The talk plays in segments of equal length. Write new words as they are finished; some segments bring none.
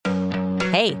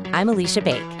Hey, I'm Alicia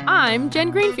Bake. I'm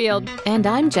Jen Greenfield. And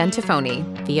I'm Jen Tafoni.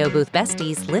 VO Booth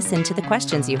Besties listen to the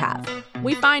questions you have.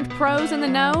 We find pros in the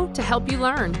know to help you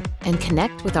learn. And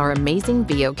connect with our amazing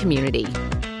VO community.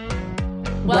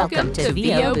 Welcome to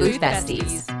VO Booth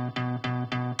Besties.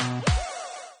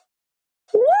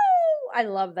 Woo! I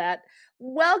love that.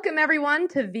 Welcome, everyone,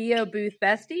 to VO Booth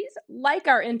Besties. Like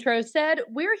our intro said,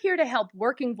 we're here to help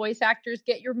working voice actors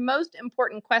get your most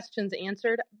important questions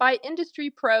answered by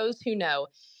industry pros who know.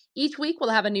 Each week,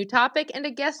 we'll have a new topic and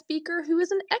a guest speaker who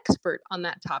is an expert on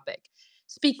that topic.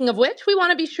 Speaking of which, we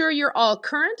want to be sure you're all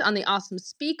current on the awesome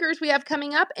speakers we have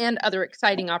coming up and other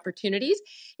exciting opportunities.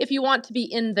 If you want to be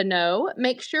in the know,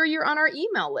 make sure you're on our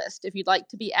email list. If you'd like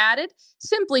to be added,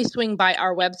 simply swing by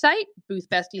our website,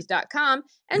 boothbesties.com,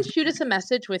 and shoot us a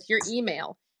message with your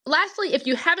email. Lastly, if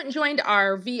you haven't joined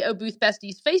our VO Booth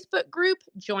Besties Facebook group,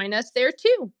 join us there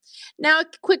too. Now, a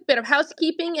quick bit of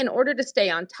housekeeping. In order to stay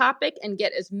on topic and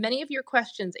get as many of your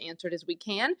questions answered as we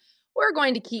can, we're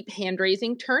going to keep hand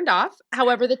raising turned off.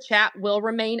 However, the chat will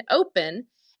remain open.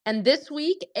 And this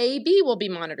week, AB will be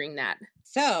monitoring that.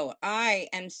 So I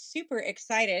am super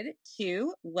excited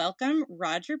to welcome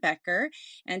Roger Becker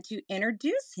and to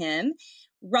introduce him.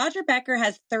 Roger Becker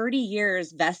has 30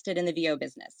 years vested in the VO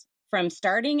business, from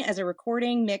starting as a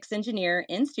recording mix engineer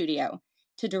in studio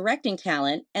to directing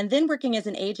talent and then working as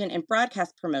an agent in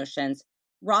broadcast promotions.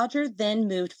 Roger then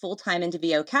moved full-time into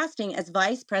VO casting as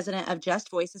vice president of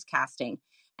Just Voices Casting,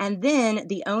 and then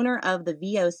the owner of the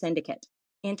VO Syndicate.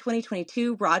 In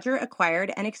 2022, Roger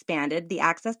acquired and expanded the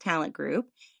Access Talent Group.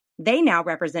 They now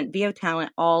represent VO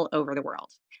talent all over the world.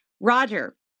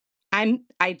 Roger, I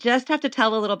just have to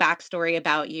tell a little backstory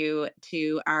about you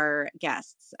to our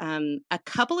guests. A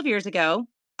couple of years ago,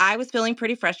 I was feeling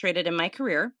pretty frustrated in my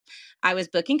career. I was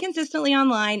booking consistently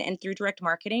online and through direct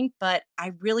marketing, but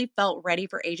I really felt ready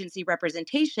for agency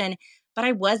representation, but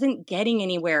I wasn't getting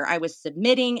anywhere. I was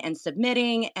submitting and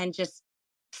just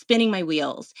spinning my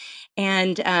wheels.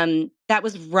 And that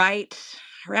was right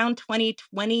around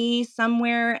 2020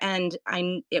 somewhere. And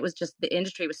it was just, the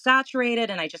industry was saturated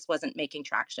and I just wasn't making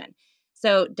traction.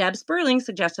 So Deb Sperling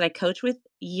suggested I coach with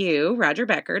you, Roger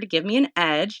Becker, to give me an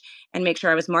edge and make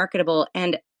sure I was marketable.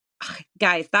 And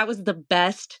guys, that was the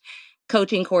best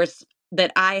coaching course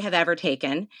that I have ever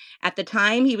taken. At the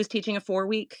time, he was teaching a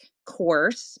 4-week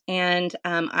course, and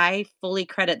I fully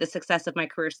credit the success of my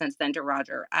career since then to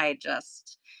Roger.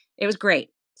 It was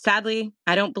great. Sadly,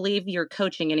 I don't believe you're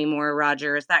coaching anymore,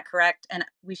 Roger. Is that correct? And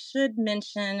we should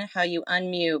mention how you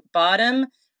unmute. Bottom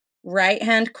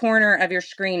right-hand corner of your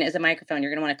screen is a microphone.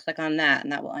 You're going to want to click on that,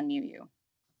 and that will unmute you.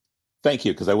 Thank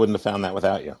you, because I wouldn't have found that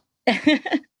without you.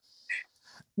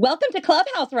 Welcome to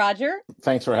Clubhouse, Roger.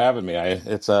 Thanks for having me.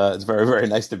 It's very, very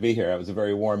nice to be here. It was a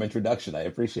very warm introduction. I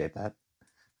appreciate that.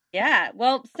 Yeah.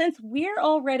 Well, since we're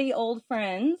already old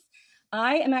friends,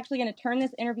 I am actually going to turn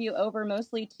this interview over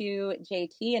mostly to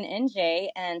JT and NJ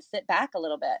and sit back a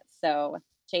little bit. So,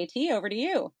 JT, over to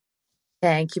you.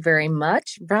 Thank you very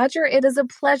much. Roger, it is a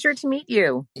pleasure to meet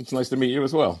you. It's nice to meet you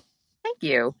as well. Thank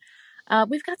you.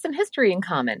 We've got some history in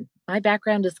common. My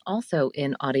background is also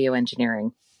in audio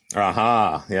engineering.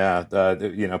 Aha. Yeah.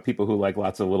 People who like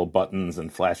lots of little buttons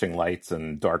and flashing lights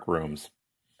and dark rooms.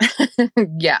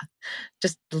 Yeah.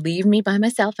 Just leave me by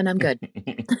myself and I'm good.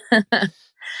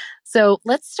 So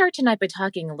let's start tonight by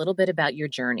talking a little bit about your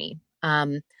journey.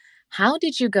 How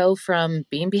did you go from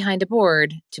being behind a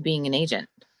board to being an agent?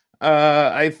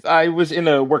 I was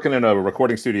working in a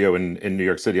recording studio in New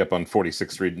York City up on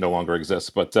 46th Street. No longer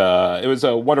exists, but it was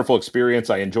a wonderful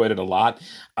experience. I enjoyed it a lot.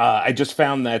 I just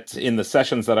found that in the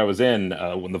sessions that I was in,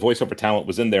 when the voiceover talent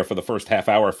was in there for the first half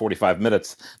hour, 45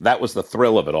 minutes, that was the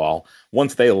thrill of it all.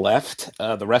 Once they left,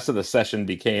 the rest of the session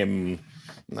became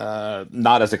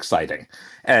not as exciting.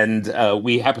 And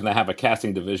we happened to have a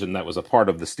casting division that was a part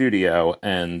of the studio,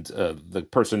 and the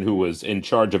person who was in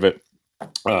charge of it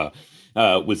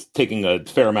was taking a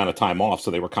fair amount of time off, so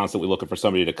they were constantly looking for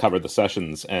somebody to cover the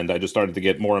sessions, and I just started to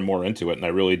get more and more into it, and I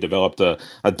really developed a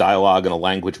dialogue and a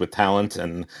language with talent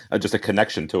and just a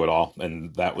connection to it all,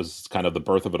 and that was kind of the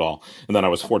birth of it all. And then I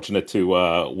was fortunate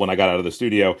to, when I got out of the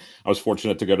studio, I was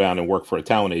fortunate to go down and work for a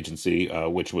talent agency,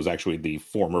 which was actually the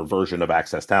former version of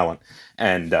Access Talent,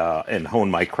 and hone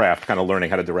my craft, kind of learning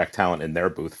how to direct talent in their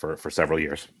booth for several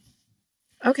years.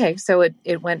 Okay, so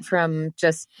it went from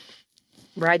just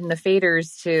riding the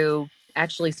faders to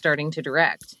actually starting to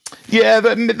direct? Yeah,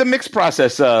 the mix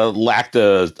process lacked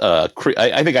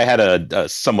I think I had a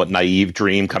somewhat naive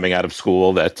dream coming out of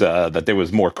school that there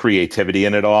was more creativity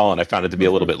in it all, and I found it to be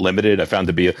a little Hmm. bit limited.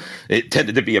 It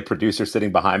tended to be a producer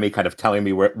sitting behind me, kind of telling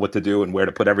me what to do and where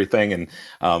to put everything. And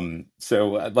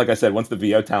like I said, once the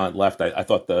VO talent left, I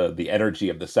thought the energy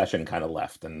of the session kind of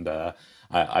left, and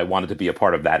I wanted to be a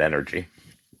part of that energy.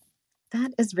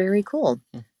 That is very cool.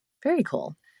 Very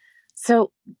cool.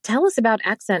 So tell us about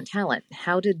Accent Talent.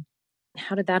 How did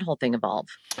that whole thing evolve?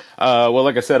 Well,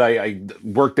 like I said, I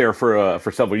worked there for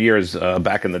several years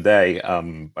back in the day.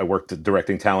 I worked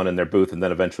directing talent in their booth, and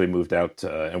then eventually moved out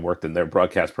and worked in their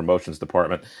broadcast promotions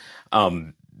department.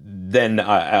 Then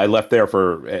I left there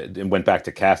and went back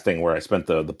to casting, where I spent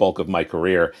the bulk of my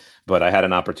career. But I had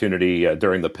an opportunity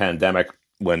during the pandemic,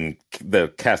 when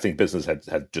the casting business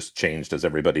had just changed, as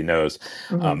everybody knows,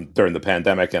 Hmm. during the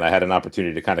pandemic, and I had an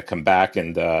opportunity to kind of come back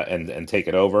and take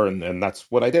it over, and that's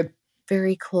what I did.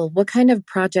 Very cool. What kind of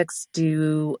projects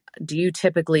do you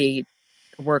typically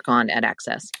work on at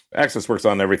Access? Access works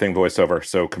on everything voiceover,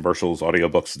 so commercials,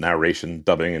 audiobooks, narration,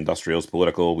 dubbing, industrials,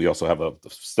 political. We also have a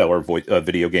stellar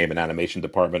video game and animation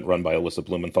department run by Alyssa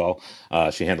Blumenthal.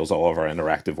 She handles all of our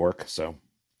interactive work. So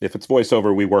if it's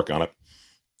voiceover, we work on it.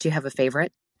 Do you have a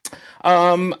favorite?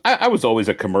 I was always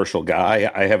a commercial guy.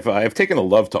 I have taken a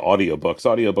love to audiobooks.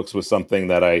 Audiobooks was something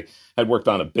that I had worked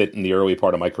on a bit in the early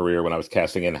part of my career when I was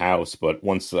casting in house. But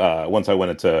once I went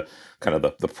into kind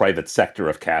of the private sector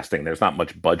of casting, there's not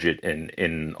much budget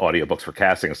in audiobooks for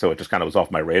casting, so it just kind of was off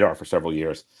my radar for several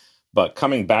years. But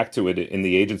coming back to it in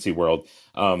the agency world,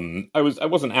 I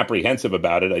wasn't apprehensive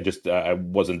about it. I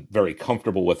wasn't very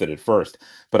comfortable with it at first.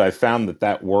 But I found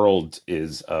that world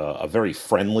is a very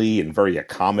friendly and very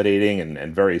accommodating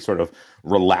and very sort of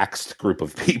relaxed group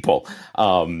of people.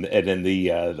 And in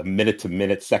the minute to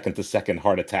minute, second to second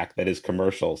heart attack that is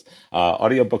commercials,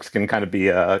 audiobooks can kind of be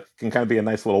a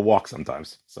nice little walk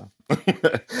sometimes. So,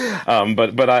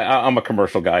 I'm a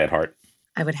commercial guy at heart.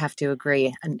 I would have to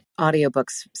agree. And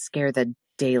audiobooks scare the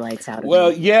daylights out of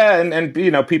Well, me. yeah, and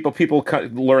people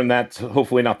learn that,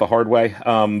 hopefully not the hard way.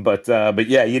 But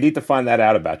yeah, you need to find that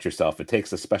out about yourself. It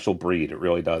takes a special breed. It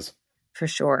really does. For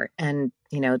sure. And,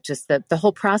 just the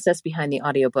whole process behind the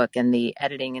audiobook and the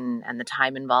editing and the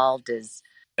time involved is,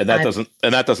 I And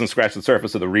that doesn't scratch the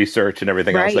surface of the research and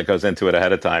everything else that right. goes into it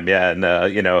ahead of time. Yeah,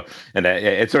 and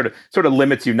it sort of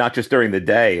limits you not just during the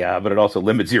day, but it also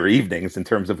limits your evenings in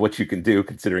terms of what you can do,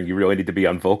 considering you really need to be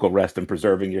on vocal rest and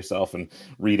preserving yourself and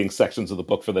reading sections of the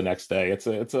book for the next day. It's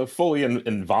a fully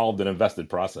involved and invested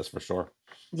process for sure.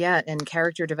 Yeah. And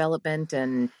character development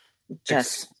and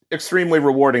just, Extremely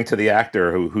rewarding to the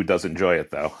actor who does enjoy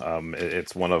it, though.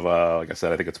 It's one of like I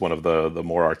said, I think it's one of the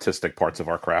more artistic parts of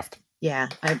our craft. yeah.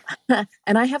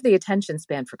 And I have the attention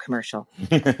span for commercial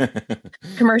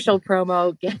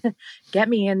promo. Get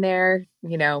me in there,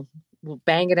 we'll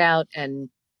bang it out and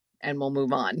we'll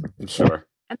move on. Sure.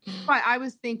 And that's why I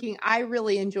was thinking I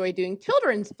really enjoy doing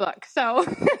children's books. So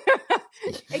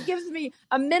it gives me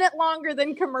a minute longer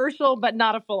than commercial, but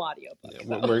not a full audio book.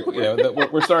 Yeah, So.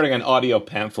 we're starting an audio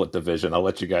pamphlet division. I'll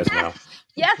let you guys know.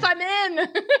 Yes, I'm in.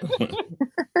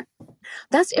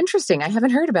 That's interesting. I haven't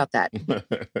heard about that.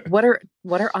 What are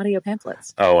audio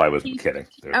pamphlets? Oh, I was kidding.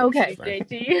 Okay.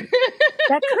 JT.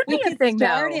 That could We be a could thing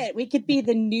start though. it. We could be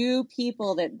the new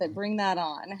people that bring that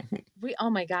on. Oh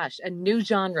my gosh, a new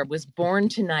genre was born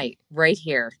tonight, right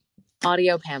here.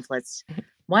 Audio pamphlets.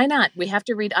 Why not? We have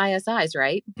to read ISIs,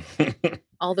 right?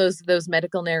 All those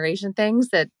medical narration things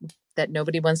that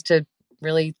nobody wants to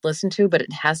really listen to, but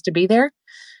it has to be there.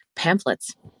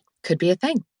 Pamphlets could be a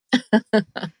thing.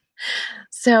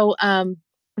 So,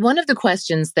 one of the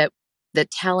questions that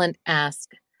talent ask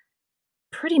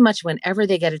pretty much whenever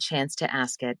they get a chance to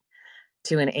ask it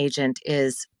to an agent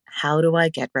is, how do I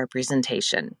get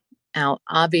representation? Now,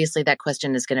 obviously, that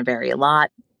question is going to vary a lot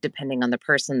depending on the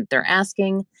person that they're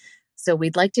asking. So,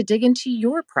 we'd like to dig into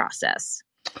your process.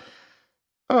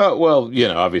 Well,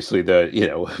 obviously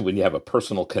when you have a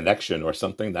personal connection or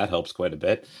something, that helps quite a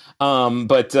bit.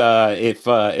 But if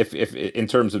in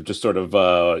terms of just sort of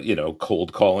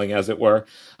cold calling, as it were,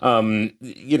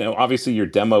 obviously your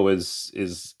demo is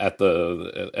at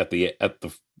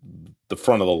the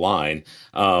front of the line.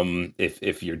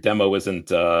 If your demo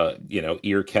isn't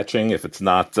ear catching, if there's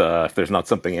not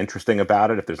something interesting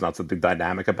about it, if there's not something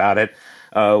dynamic about it,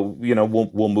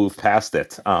 we'll move past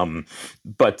it.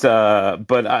 But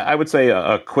I would say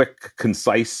a quick,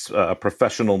 concise,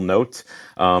 professional note,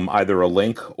 either a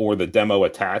link or the demo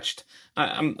attached.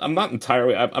 I'm not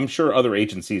entirely. I'm sure other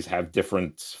agencies have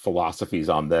different philosophies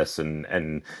on this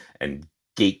and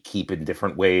gatekeep in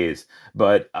different ways.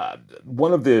 But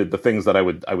one of the things that I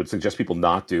would suggest people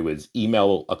not do is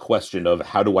email a question of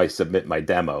how do I submit my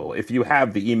demo. If you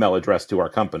have the email address to our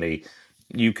company,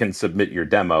 you can submit your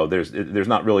demo. There's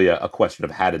not really a question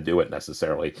of how to do it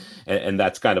necessarily, and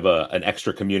that's kind of an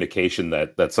extra communication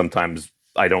that sometimes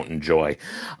I don't enjoy.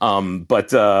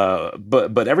 But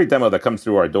every demo that comes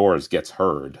through our doors gets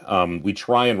heard. We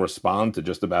try and respond to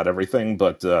just about everything,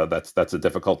 but that's a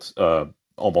difficult,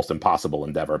 almost impossible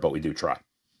endeavor. But we do try.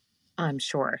 I'm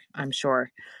sure. I'm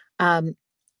sure. Um,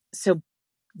 so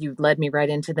you led me right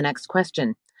into the next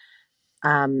question.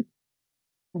 Um,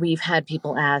 we've had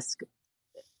people ask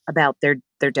about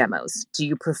their demos. Do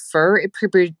you prefer it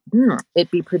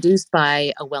be produced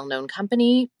by a well-known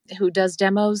company who does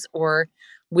demos, or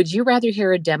would you rather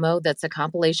hear a demo that's a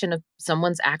compilation of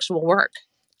someone's actual work?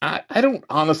 I don't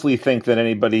honestly think that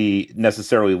anybody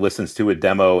necessarily listens to a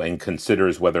demo and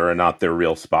considers whether or not they're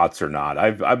real spots or not.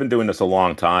 I've been doing this a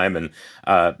long time, and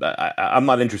I'm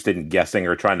not interested in guessing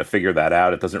or trying to figure that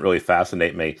out. It doesn't really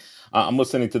fascinate me. I'm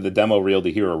listening to the demo reel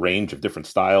to hear a range of different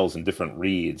styles and different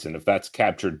reads, and if that's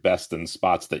captured best in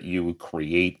spots that you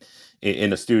create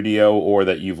in a studio or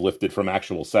that you've lifted from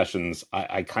actual sessions,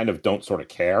 I kind of don't sort of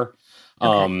care.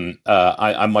 Okay.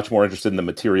 I'm much more interested in the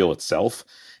material itself.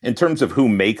 In terms of who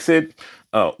makes it,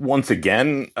 once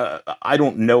again, I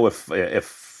don't know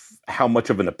if how much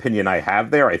of an opinion I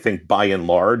have there. I think by and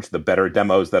large, the better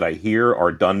demos that I hear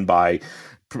are done by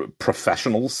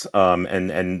professionals,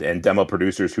 and demo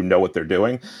producers who know what they're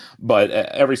doing. But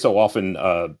every so often,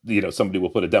 somebody will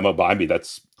put a demo by me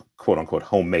that's quote unquote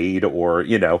homemade, or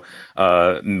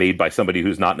made by somebody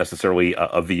who's not necessarily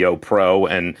a VO pro,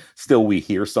 and still we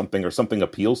hear something or something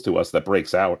appeals to us that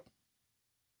breaks out.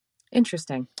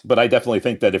 Interesting. But I definitely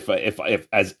think that if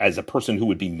as a person who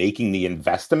would be making the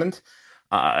investment,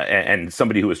 and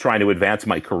somebody who is trying to advance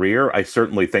my career, I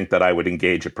certainly think that I would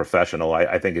engage a professional.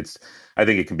 I think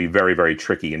it can be very, very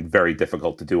tricky and very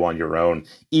difficult to do on your own,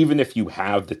 even if you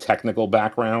have the technical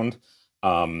background.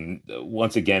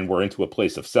 Once again, we're into a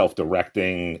place of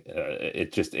self-directing.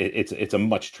 It's a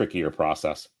much trickier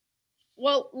process.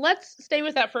 Well, let's stay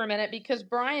with that for a minute because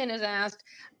Brian has asked,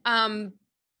 um,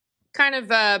 kind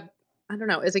of, I don't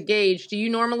know, as a gauge, do you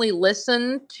normally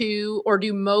listen to, or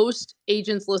do most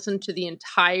agents listen to the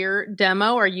entire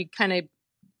demo? Or are you kind of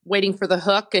waiting for the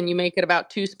hook and you make it about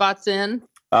two spots in?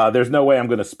 There's no way I'm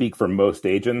going to speak for most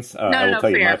agents. No, I no, will no, tell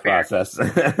you my fair, fair. process.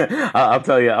 I'll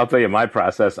tell you my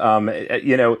process. Uh,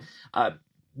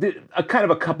 kind of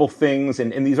a couple things,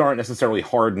 and these aren't necessarily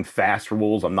hard and fast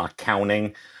rules. I'm not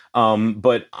counting.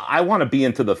 But I want to be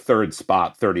into the third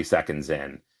spot 30 seconds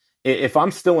in. If I'm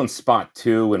still in spot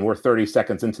two and we're 30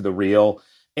 seconds into the reel,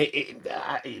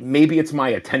 maybe it's my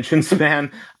attention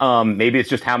span. Maybe it's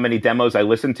just how many demos I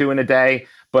listen to in a day,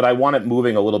 but I want it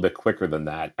moving a little bit quicker than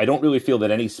that. I don't really feel that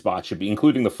any spot should be,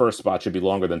 including the first spot, should be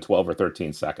longer than 12 or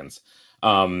 13 seconds.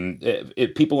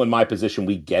 People in my position,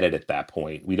 we get it at that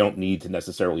point. We don't need to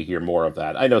necessarily hear more of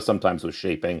that. I know sometimes with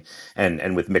shaping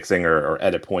and with mixing or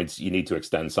edit points, you need to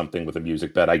extend something with a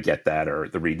music bed. I get that, or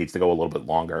the read needs to go a little bit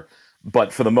longer.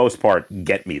 But for the most part,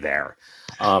 get me there.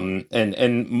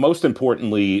 And most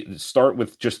importantly, start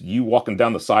with just you walking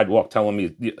down the sidewalk telling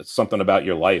me something about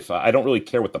your life. I don't really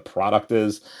care what the product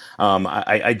is.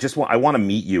 I just want to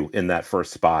meet you in that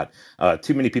first spot.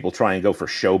 Too many people try and go for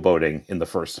showboating in the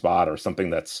first spot, or something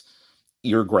that's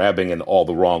ear grabbing in all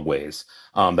the wrong ways.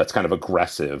 That's kind of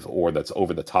aggressive or that's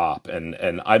over the top.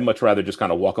 And I'd much rather just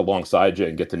kind of walk alongside you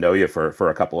and get to know you for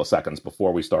a couple of seconds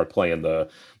before we start playing the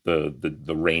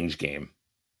range game.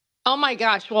 Oh my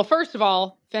gosh. Well, first of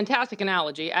all, fantastic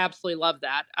analogy. I absolutely love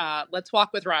that. Let's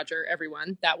walk with Roger,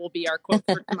 everyone. That will be our quote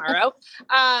for tomorrow.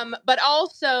 But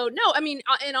also, no, I mean,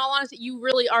 in all honesty, you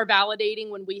really are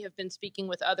validating when we have been speaking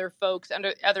with other folks,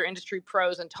 under other industry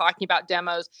pros, and talking about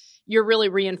demos. You're really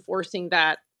reinforcing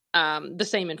that, the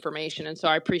same information. And so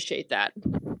I appreciate that.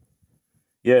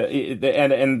 Yeah,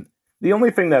 and the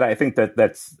only thing that I think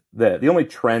that's the only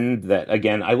trend that,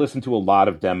 again, I listen to a lot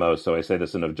of demos, so I say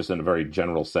this just in a very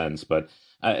general sense, but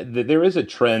there is a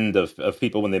trend of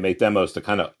people when they make demos to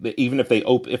kind of, even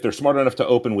if they're smart enough to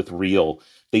open with real,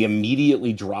 they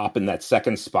immediately drop in that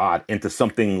second spot into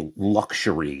something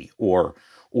luxury, or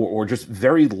just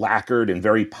very lacquered and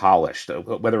very polished,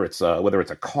 whether it's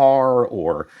a car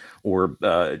or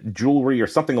jewelry or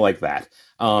something like that.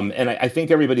 And I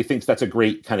think everybody thinks that's a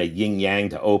great kind of yin yang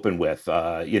to open with,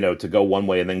 to go one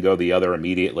way and then go the other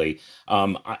immediately.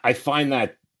 I find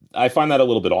that a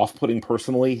little bit off-putting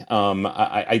personally.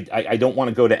 I don't want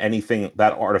to go to anything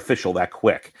that artificial that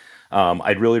quick.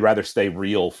 I'd really rather stay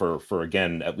real for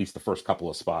again, at least the first couple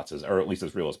of spots, or at least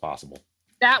as real as possible.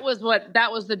 that was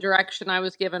the direction I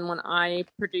was given when I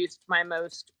produced my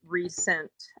most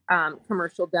recent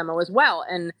commercial demo as well.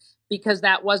 And because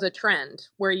that was a trend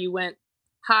where you went,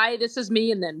 hi, this is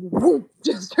me, and then whoop,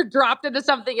 just dropped into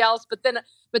something else. But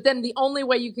then the only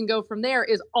way you can go from there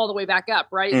is all the way back up,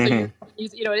 right? So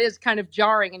it is kind of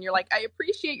jarring, and you're like, I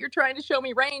appreciate you're trying to show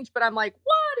me range, but I'm like,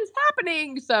 what is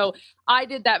happening? So I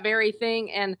did that very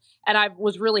thing, and I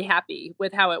was really happy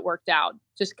with how it worked out.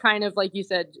 Just kind of like you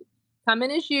said, come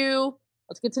in as you.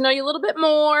 Let's get to know you a little bit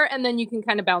more, and then you can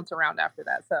kind of bounce around after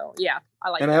that. So yeah, I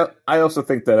like And that. I also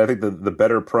think that the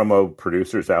better promo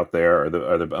producers out there,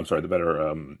 the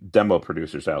better demo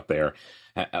producers out there,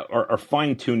 are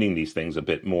fine tuning these things a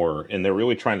bit more, and they're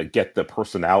really trying to get the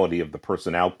personality of the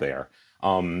person out there.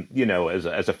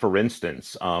 As a for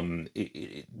instance,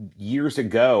 years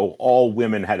ago, all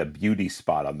women had a beauty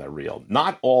spot on their reel.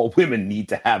 Not all women need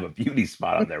to have a beauty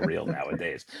spot on their reel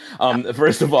nowadays.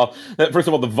 First of all,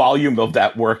 the volume of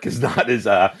that work is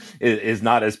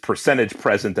not as percentage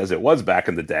present as it was back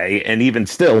in the day, and even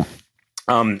still,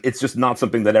 it's just not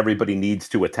something that everybody needs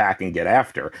to attack and get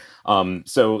after.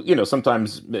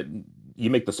 Sometimes you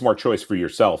make the smart choice for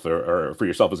yourself, or for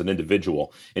yourself as an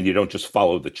individual, and you don't just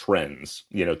follow the trends.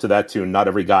 To that tune, not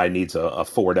every guy needs a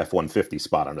Ford F-150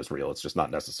 spot on his reel. It's just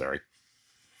not necessary.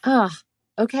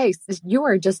 Okay. So you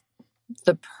are just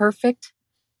the perfect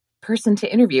person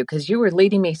to interview because you were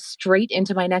leading me straight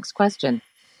into my next question.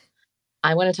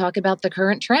 I want to talk about the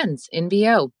current trends in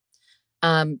VO.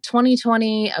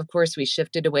 2020, of course, we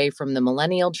shifted away from the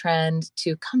millennial trend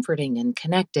to comforting and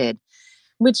connected,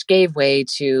 which gave way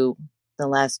to the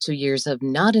last 2 years of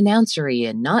not announcery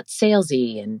and not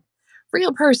salesy and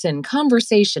real person,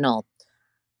 conversational.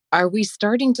 Are we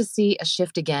starting to see a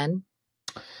shift again?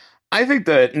 I think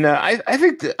that no, I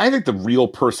think the real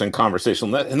person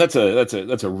conversation, and that's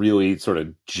a really sort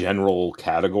of general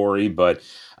category, but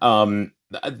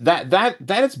that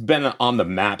has been on the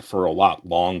map for a lot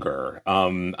longer.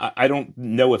 I don't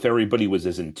know if everybody was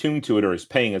as in tune to it or is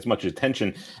paying as much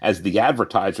attention as the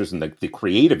advertisers and the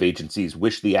creative agencies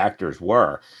wish the actors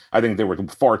were. I think there were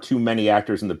far too many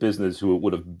actors in the business who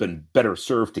would have been better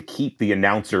served to keep the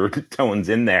announcer tones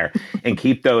in there and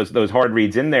keep those hard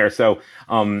reads in there. So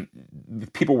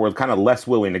people were kind of less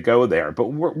willing to go there. But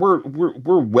we're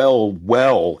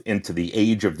well into the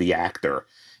age of the actor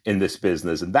in this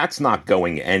business, and that's not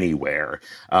going anywhere.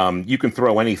 You can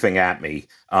throw anything at me,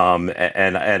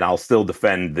 and I'll still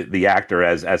defend the actor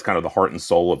as kind of the heart and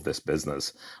soul of this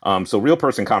business. So real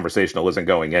person conversational isn't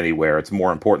going anywhere. It's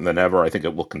more important than ever. I think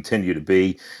it will continue to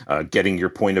be. Getting your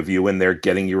point of view in there,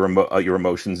 getting your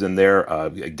emotions in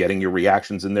there, getting your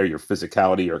reactions in there, your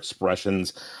physicality, your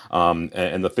expressions,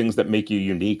 and the things that make you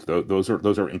unique. Those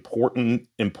are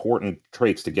important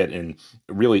traits to get in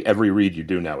really every read you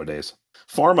do nowadays.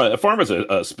 Pharma's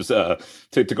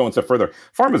to go one step further.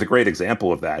 Pharma's a great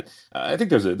example of that. I think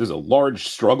there's a large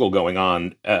struggle going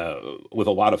on with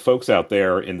a lot of folks out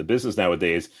there in the business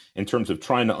nowadays in terms of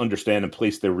trying to understand and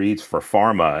place their reads for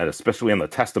pharma, and especially on the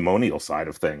testimonial side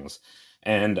of things.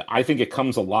 And I think it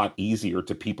comes a lot easier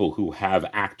to people who have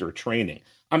actor training.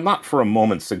 I'm not for a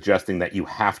moment suggesting that you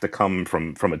have to come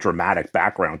from a dramatic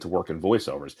background to work in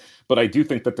voiceovers, but I do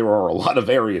think that there are a lot of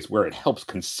areas where it helps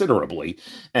considerably,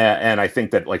 and I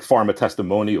think that like pharma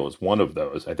testimonial is one of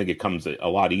those. I think it comes a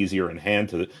lot easier in hand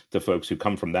to folks who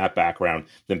come from that background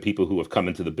than people who have come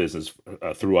into the business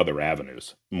through other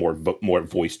avenues, more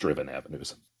voice driven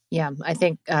avenues. Yeah, I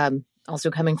think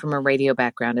also coming from a radio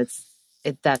background,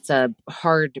 that's a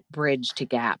hard bridge to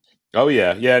gap. Oh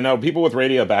yeah. No, people with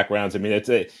radio backgrounds. I mean,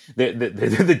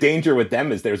 the danger with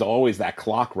them is there's always that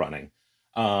clock running.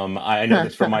 I know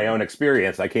this from my own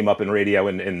experience. I came up in radio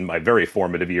in my very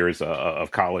formative years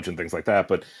of college and things like that.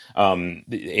 But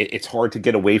it's hard to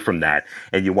get away from that,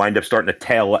 and you wind up starting to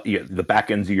tail the back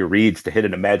ends of your reads to hit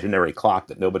an imaginary clock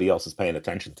that nobody else is paying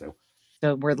attention to.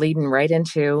 So we're leading right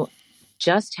into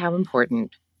just how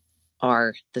important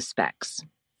are the specs.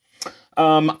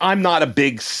 I'm not a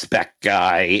big spec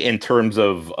guy in terms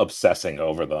of obsessing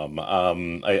over them.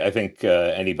 I think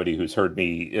anybody who's heard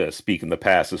me speak in the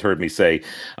past has heard me say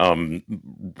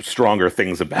stronger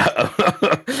things about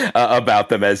about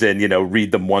them, as in,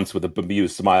 read them once with a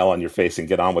bemused smile on your face and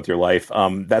get on with your life.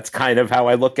 That's kind of how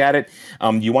I look at it.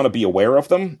 You want to be aware of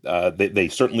them. They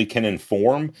certainly can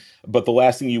inform, but the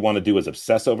last thing you want to do is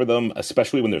obsess over them,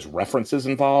 especially when there's references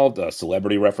involved,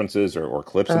 celebrity references or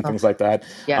clips and things like that.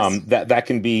 Yes. that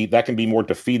can be more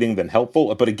defeating than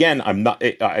helpful. But again, I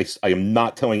am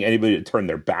not telling anybody to turn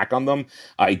their back on them.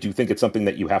 I do think it's something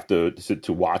that you have to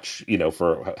watch,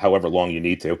 for however long you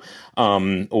need to,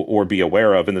 or be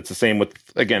aware of. And it's the same with,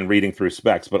 again, reading through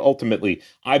specs. But ultimately,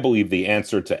 I believe the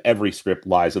answer to every script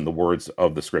lies in the words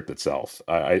of the script itself.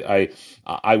 I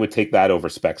would take that over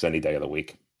specs any day of the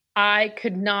week. I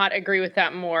could not agree with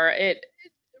that more.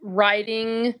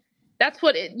 Writing, that's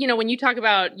what when you talk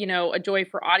about, a joy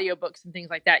for audiobooks and things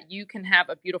like that, you can have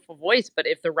a beautiful voice, but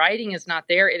if the writing is not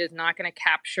there, it is not going to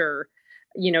capture,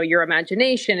 your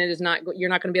imagination. You're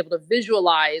not going to be able to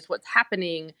visualize what's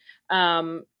happening,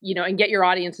 and get your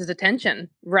audience's attention.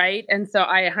 Right. And so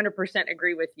I 100%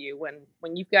 agree with you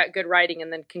when you've got good writing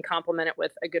and then can complement it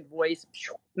with a good voice,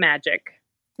 magic.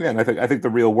 Yeah, and I think the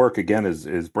real work again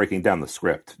is breaking down the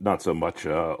script, not so much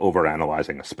over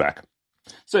analyzing a spec.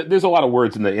 So there's a lot of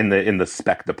words in the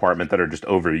spec department that are just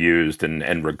overused and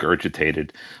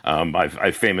regurgitated.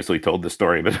 I've famously told this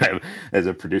story, but as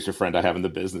a producer friend I have in the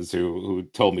business who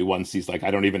told me once, he's like,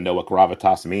 I don't even know what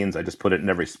gravitas means. I just put it in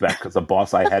every spec because the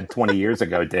boss I had 20 years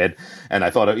ago did, and I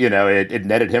thought it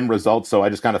netted him results, so I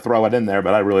just kind of throw it in there.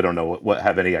 But I really don't know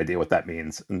have any idea what that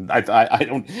means. And I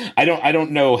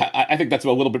don't know. I think that's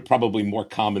a little bit probably more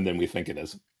common than we think it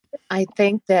is. I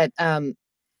think that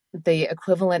the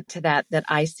equivalent to that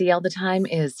I see all the time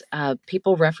is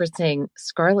people referencing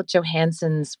Scarlett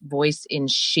Johansson's voice in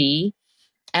She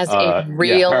as a Yeah,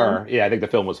 real Her. Yeah, I think the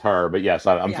film was Her, but yes,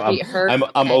 Yeah. her. I'm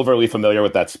Okay. overly familiar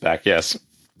with that spec. Yes.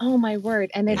 Oh my word!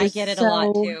 And it I is get it a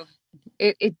lot so. too.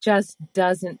 It just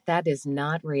doesn't. That is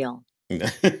not real.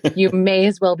 You may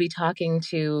as well be talking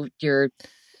to your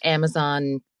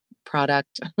Amazon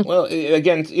product. Well,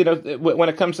 again, when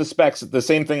it comes to specs, the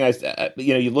same thing.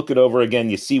 You look it over again,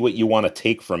 you see what you want to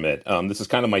take from it. This is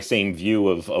kind of my same view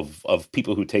of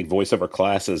people who take voiceover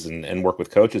classes and work with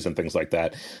coaches and things like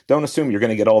that. Don't assume you're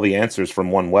going to get all the answers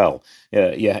from one well.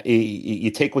 Yeah,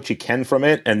 you take what you can from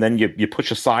it, and then you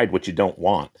push aside what you don't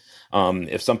want.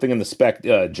 If something in the spec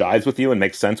jives with you and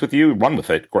makes sense with you, run with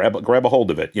it. Grab a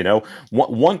hold of it.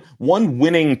 One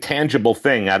winning tangible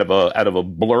thing out of a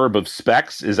blurb of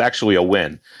specs is actually a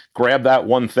win. Grab that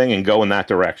one thing and go in that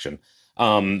direction.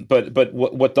 But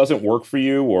what doesn't work for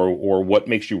you, or what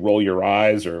makes you roll your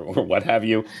eyes, or what have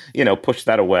you, push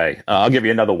that away. I'll give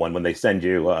you another one. When they send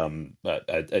you,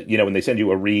 when they send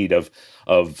you a read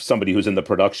of somebody who's in the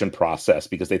production process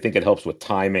because they think it helps with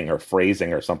timing or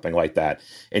phrasing or something like that,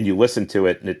 and you listen to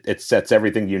it, and it sets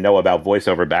everything you know about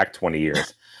voiceover back 20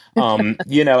 years.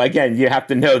 Again, you have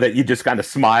to know that you just kind of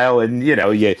smile, and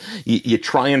you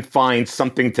try and find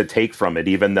something to take from it,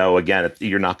 even though, again,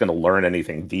 you're not going to learn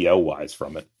anything VO wise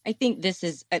from it. I think this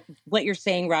is what you're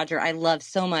saying, Roger. I love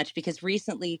so much because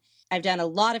recently I've done a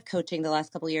lot of coaching the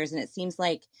last couple of years, and it seems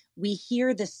like we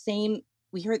hear the same.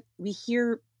 We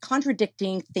hear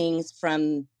contradicting things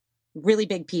from really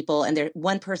big people, and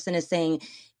one person is saying,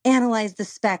 analyze the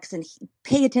specs and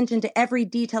pay attention to every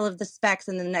detail of the specs,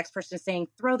 and then the next person is saying,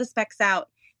 throw the specs out,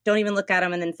 don't even look at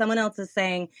them, and then someone else is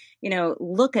saying,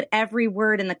 look at every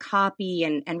word in the copy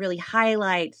and really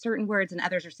highlight certain words, and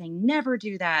others are saying never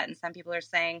do that, and some people are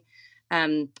saying,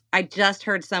 I just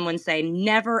heard someone say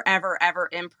never ever ever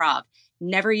improv,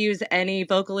 never use any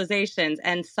vocalizations,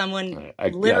 and someone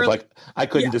literally, like I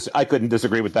couldn't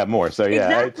disagree with that more. So yeah,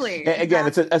 exactly. Again,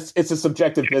 it's a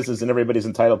subjective business, and everybody's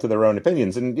entitled to their own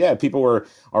opinions. And yeah, people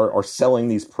are selling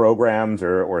these programs,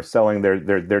 or selling their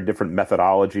different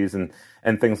methodologies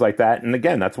and things like that. And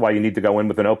again, that's why you need to go in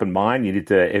with an open mind. You need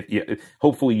to,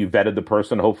 hopefully you vetted the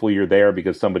person. Hopefully you're there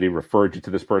because somebody referred you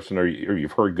to this person, or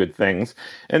you've heard good things.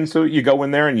 And so you go in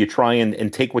there and you try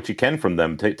and take what you can from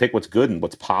them, take what's good and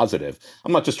what's positive.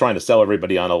 I'm not just trying to sell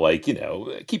everybody on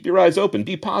keep your eyes open,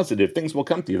 be positive, things will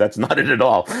come to you. That's not it at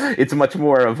all. It's much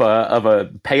more of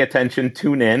a pay attention,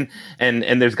 tune in,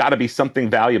 and there's got to be something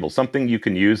valuable, something you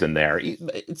can use in there.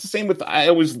 It's the same with,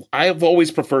 I've always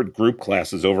preferred group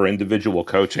classes over individual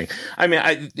coaching. I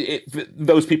mean,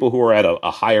 those people who are at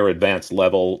a higher advanced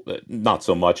level, not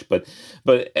so much, but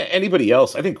anybody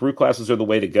else, I think group classes are the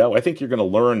way to go. I think you're going to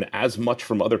learn as much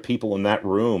from other people in that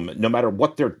room, no matter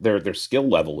what their skill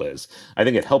level is. I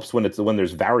think it helps when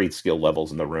there's varied skill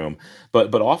levels in the room,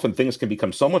 but often things can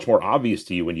become so much more obvious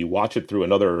to you when you watch it through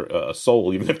another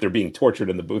soul, even if they're being tortured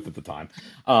in the booth at the time.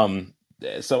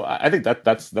 So I think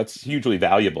that's hugely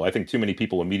valuable. I think too many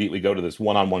people immediately go to this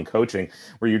one-on-one coaching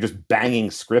where you're just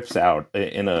banging scripts out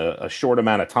in a short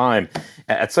amount of time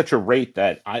at such a rate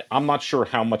that I'm not sure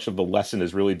how much of the lesson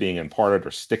is really being imparted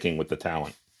or sticking with the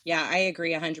talent. Yeah, I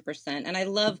agree 100%. And I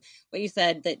love what you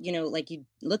said that, like you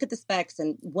look at the specs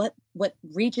and what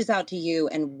reaches out to you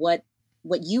and what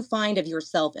what you find of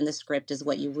yourself in the script is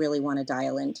what you really want to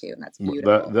dial into, and that's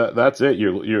beautiful. That's it.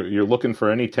 You're looking for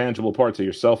any tangible parts of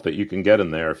yourself that you can get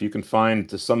in there. If you can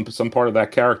find some part of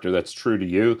that character that's true to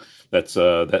you, that's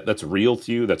real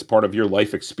to you, that's part of your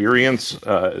life experience,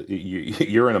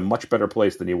 you're in a much better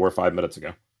place than you were 5 minutes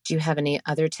ago. Do you have any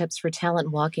other tips for talent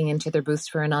walking into their booths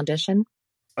for an audition?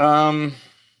 Um,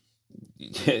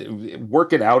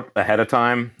 work it out ahead of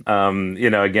time.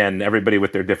 Again, everybody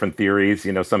with their different theories.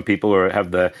 Some people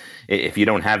have if you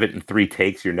don't have it in 3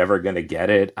 takes, you're never going to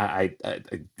get it. I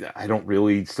don't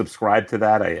really subscribe to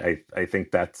that. I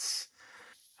think that's,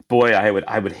 boy,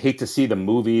 I would hate to see the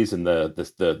movies and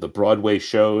the Broadway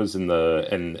shows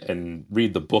and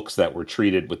read the books that were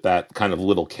treated with that kind of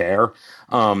little care.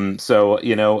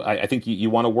 I think you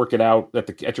want to work it out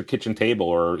at your kitchen table,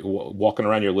 or walking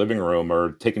around your living room,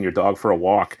 or taking your dog for a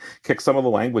walk. Kick some of the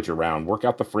language around, work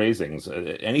out the phrasings,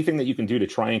 anything that you can do to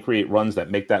try and create runs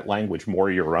that make that language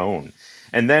more your own.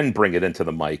 And then bring it into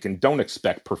the mic, and don't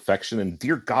expect perfection. And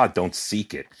dear God, don't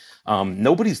seek it.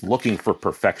 Nobody's looking for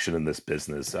perfection in this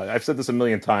business. I've said this a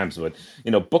million times, but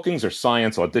bookings are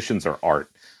science, auditions are art.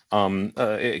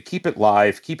 Keep it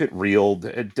live, keep it real.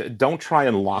 Don't try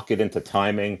and lock it into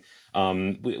timing.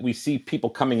 We see people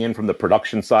coming in from the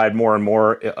production side more and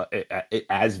more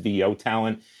as VO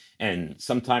talent, and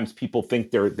sometimes people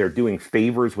think they're doing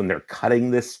favors when they're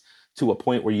cutting this to a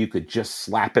point where you could just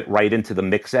slap it right into the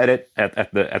mix edit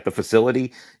at the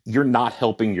facility. You're not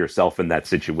helping yourself in that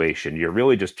situation. You're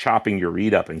really just chopping your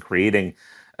read up and creating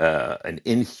an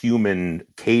inhuman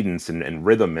cadence and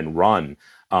rhythm and run.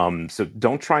 So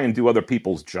don't try and do other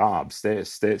people's jobs.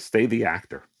 Stay the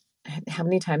actor. How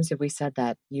many times have we said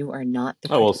that? You are not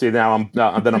the Oh, well, see, now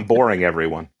I'm boring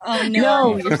everyone. Oh No,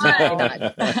 no, you're certainly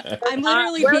not. I'm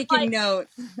literally We're taking like-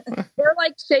 notes. We're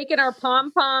like shaking our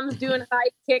pom poms, doing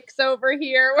high kicks over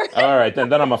here. All right,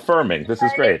 then I'm affirming. This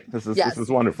is great. This Yes.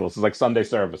 is wonderful. This is like Sunday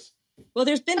service. Well,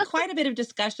 there's been quite a bit of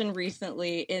discussion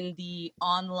recently in the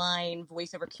online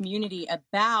voiceover community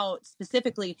about,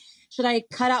 specifically, should I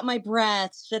cut out my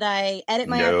breaths? Should I edit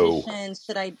my No. auditions?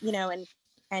 Should I,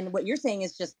 and what you're saying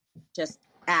is just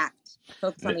act.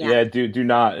 Focus on the Yeah, act. do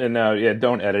not, no, yeah,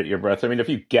 don't edit your breaths. I mean, if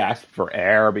you gasp for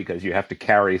air because you have to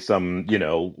carry some,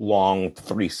 long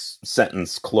 3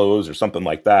 sentence close or something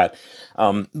like that,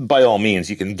 by all means,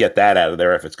 you can get that out of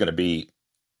there if it's going to be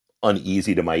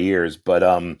uneasy to my ears. But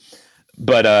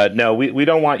no, we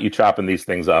don't want you chopping these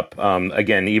things up.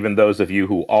 Again, even those of you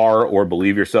who are or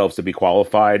believe yourselves to be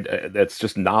qualified, that's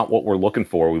just not what we're looking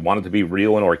for. We want it to be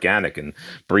real and organic, and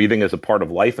breathing is a part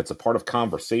of life. It's a part of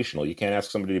conversational. You can't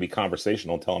ask somebody to be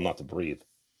conversational and tell them not to breathe.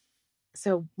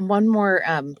 So one more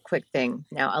quick thing.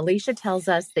 Now, Alicia tells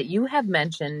us that you have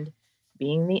mentioned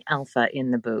being the alpha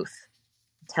in the booth.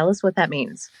 Tell us what that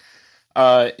means.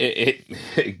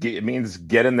 It means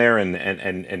get in there and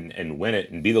win it,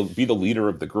 and be the leader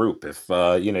of the group. If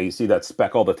you see that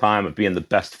spec all the time of being the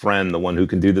best friend, the one who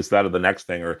can do this, that, or the next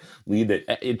thing, or lead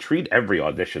it, treat every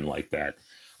audition like that.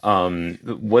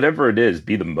 Whatever it is,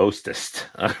 be the mostest,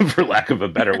 for lack of a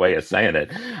better way of saying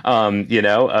it.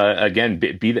 Again,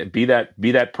 be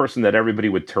that person that everybody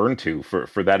would turn to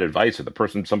for that advice, or the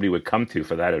person somebody would come to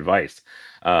for that advice.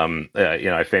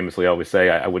 I famously always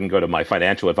say I wouldn't go to my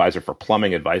financial advisor for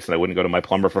plumbing advice, and I wouldn't go to my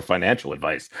plumber for financial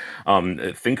advice.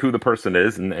 Think who the person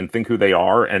is, and think who they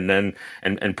are, and then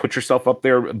and put yourself up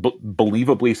there,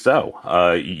 believably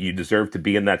so. You deserve to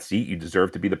be in that seat. You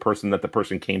deserve to be the person that the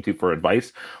person came to for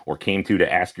advice, or came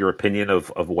to ask your opinion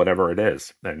of whatever it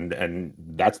is, and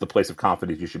that's the place of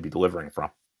confidence you should be delivering from.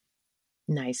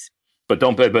 Nice. But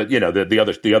don't play. But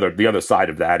the other side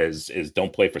of that is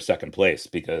don't play for second place,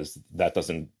 because that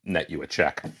doesn't net you a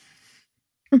check.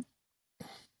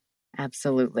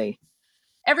 Absolutely.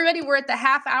 Everybody, we're at the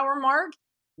half-hour mark.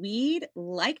 We'd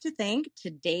like to thank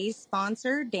today's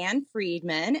sponsor, Dan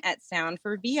Friedman at Sound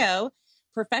for VO,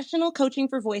 professional coaching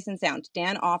for voice and sound.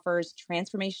 Dan offers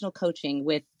transformational coaching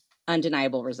with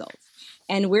undeniable results.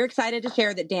 And we're excited to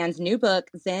share that Dan's new book,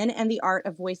 Zen and the Art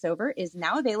of Voiceover, is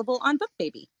now available on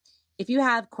BookBaby. If you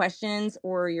have questions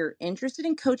or you're interested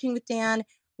in coaching with Dan,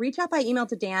 reach out by email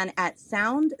to Dan at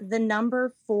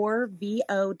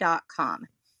sound4vo.com.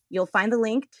 You'll find the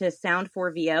link to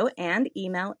Sound4VO and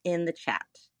email in the chat.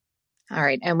 All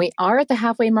right. And we are at the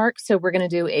halfway mark, so we're going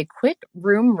to do a quick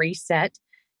room reset.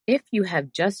 If you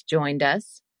have just joined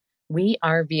us, we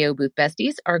are VO Booth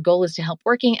Besties. Our goal is to help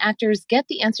working actors get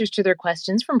the answers to their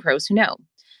questions from pros who know.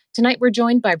 Tonight, we're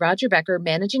joined by Roger Becker,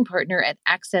 managing partner at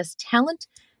Access Talent.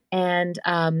 And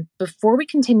before we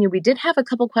continue, we did have a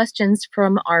couple questions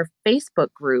from our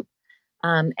Facebook group.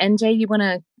 NJ, you want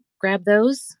to grab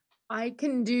those? I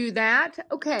can do that.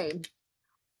 Okay.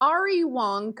 Ari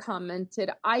Wong commented,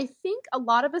 I think a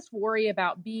lot of us worry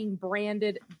about being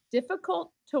branded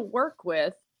difficult to work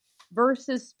with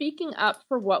versus speaking up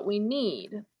for what we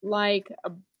need. Like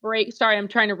a break. Sorry, I'm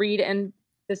trying to read and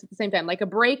this at the same time. Like a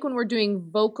break when we're doing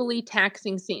vocally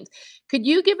taxing scenes. Could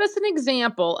you give us an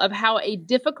example of how a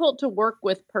difficult to work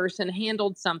with person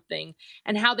handled something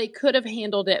and how they could have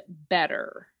handled it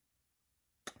better?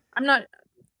 I'm not,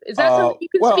 is that something you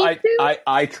can Well, speak to?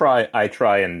 I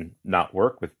try and not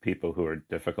work with people who are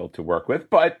difficult to work with,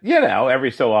 but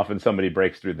every so often somebody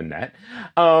breaks through the net.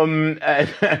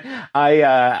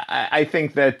 I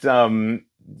think that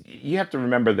you have to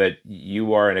remember that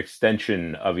you are an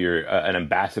extension of an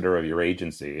ambassador of your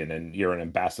agency, and then you're an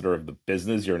ambassador of the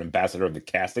business. You're an ambassador of the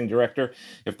casting director,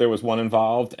 if there was one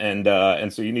involved, and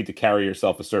so you need to carry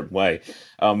yourself a certain way.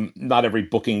 Not every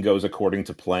booking goes according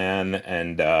to plan,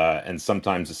 and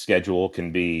sometimes the schedule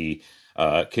can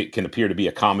appear to be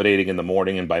accommodating in the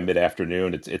morning, and by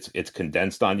mid-afternoon it's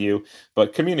condensed on you.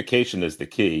 But communication is the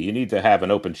key. You need to have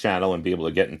an open channel and be able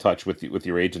to get in touch with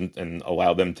your agent and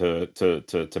allow them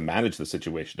to manage the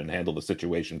situation and handle the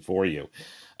situation for you.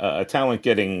 A talent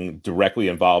getting directly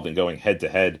involved and going head to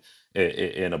head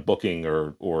in a booking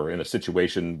or in a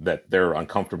situation that they're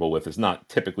uncomfortable with is not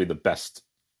typically the best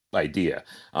idea.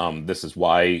 This is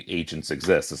why agents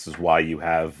exist. This is why you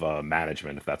have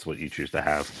management, if that's what you choose to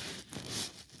have.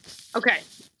 Okay.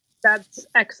 That's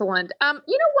excellent. You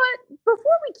know what?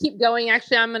 Before we keep going,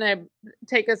 actually, I'm going to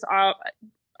take us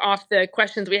off the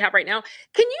questions we have right now.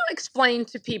 Can you explain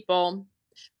to people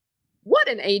what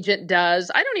an agent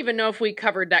does? I don't even know if we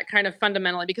covered that kind of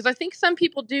fundamentally, because I think some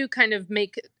people do kind of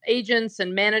make agents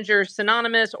and managers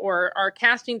synonymous or are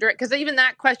casting direct, because even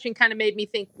that question kind of made me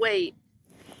think, wait,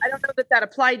 I don't know that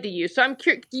applied to you. So I'm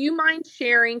curious, do you mind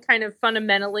sharing kind of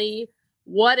fundamentally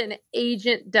what an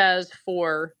agent does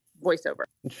for voiceover?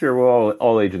 Sure. Well,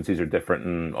 all agencies are different,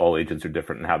 and all agents are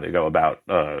different in how they go about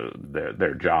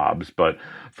their jobs. But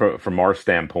from our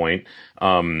standpoint,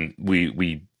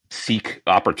 we seek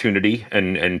opportunity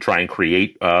and try and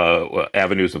create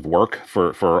avenues of work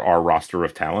for our roster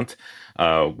of talent.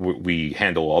 We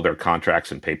handle all their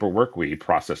contracts and paperwork. We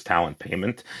process talent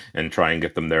payment and try and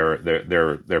get them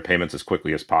their payments as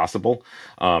quickly as possible.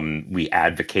 We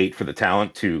advocate for the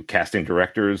talent to casting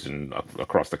directors and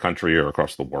across the country or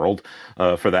across the world,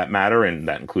 for that matter, and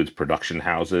that includes production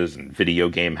houses and video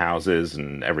game houses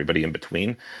and everybody in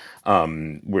between.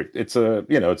 It's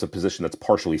a position that's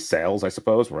partially sales, I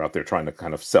suppose. We're out there trying to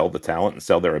kind of sell the talent and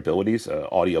sell their abilities.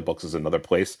 Audiobooks is another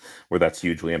place where that's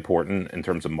hugely important in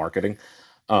terms of marketing.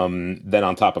 Then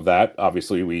on top of that,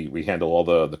 obviously we handle all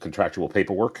the contractual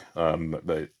paperwork.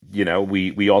 But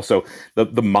we also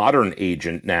the modern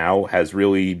agent now has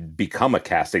really become a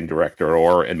casting director,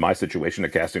 or in my situation, a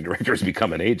casting director has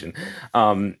become an agent,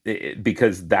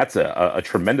 because that's a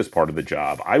tremendous part of the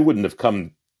job. I wouldn't have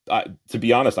come. To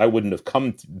be honest, I wouldn't have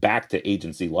come back to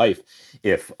agency life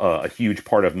if a huge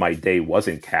part of my day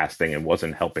wasn't casting and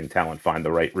wasn't helping talent find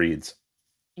the right reads.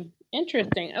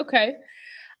 Interesting. Okay.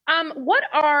 What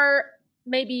are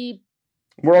maybe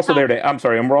We're also there to. I'm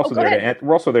sorry, and we're also go there ahead. to.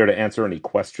 We're also there to answer any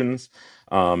questions.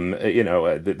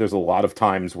 There's a lot of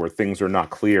times where things are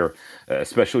not clear,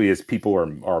 especially as people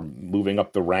are moving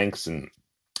up the ranks and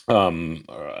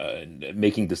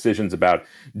making decisions about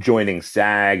joining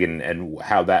SAG and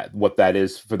what that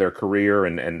is for their career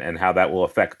and how that will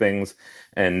affect things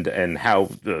and how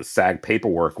the SAG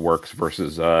paperwork works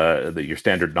versus your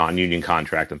standard non-union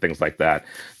contract and things like that.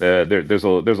 There's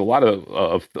a lot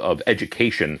of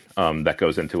education that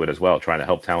goes into it as well, trying to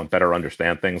help talent better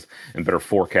understand things and better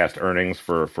forecast earnings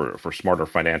for smarter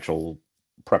financial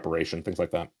preparation, things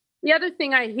like that. The other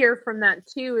thing I hear from that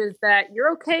too is that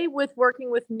you're okay with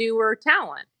working with newer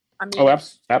talent. I mean,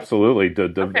 Absolutely.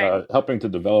 okay. Helping to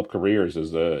develop careers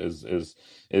is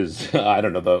I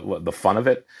don't know the fun of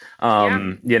it.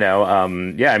 Yeah.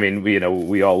 Yeah. I mean,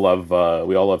 we all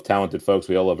love talented folks.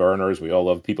 We all love earners. We all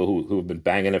love people who have been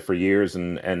banging it for years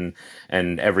and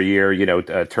every year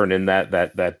turn in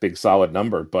that big solid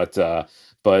number.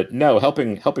 But no,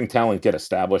 helping talent get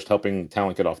established, helping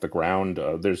talent get off the ground.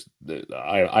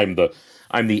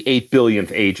 I'm the 8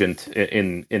 billionth agent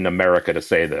in America to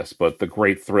say this, but the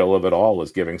great thrill of it all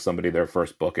is giving somebody their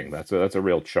first booking. That's a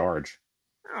real charge.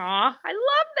 Aw, I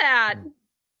love that.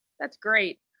 That's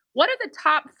great. What are the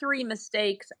top 3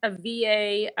 mistakes a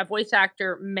VA, a voice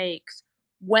actor, makes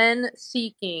when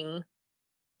seeking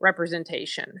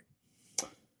representation?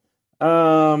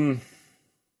 Um,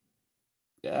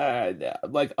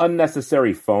 like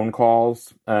unnecessary phone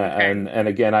calls, Okay. and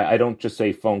again, I don't just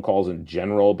say phone calls in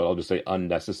general, but I'll just say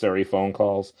unnecessary phone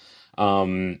calls,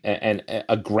 and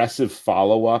aggressive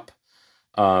follow up.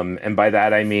 And by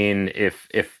that I mean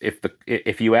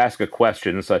if you ask a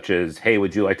question such as, "Hey,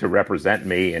 would you like to represent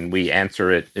me?" and we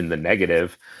answer it in the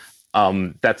negative,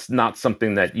 that's not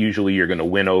something that usually you're going to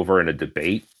win over in a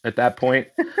debate at that point.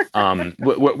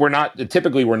 We're not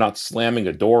typically we're not slamming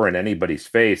a door in anybody's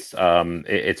face.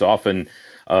 It's often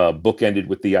bookended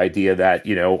with the idea that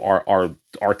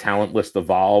our talent list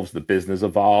evolves, the business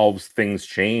evolves, things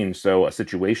change, so a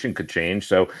situation could change.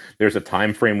 So there's a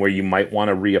time frame where you might want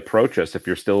to reapproach us if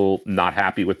you're still not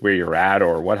happy with where you're at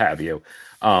or what have you.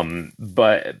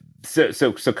 But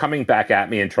so coming back at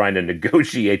me and trying to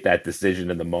negotiate that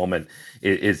decision in the moment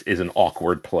is an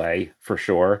awkward play for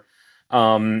sure.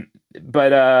 Um,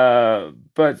 but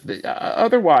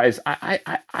otherwise,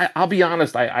 I'll be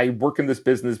honest. I work in this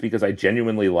business because I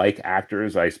genuinely like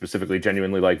actors. I specifically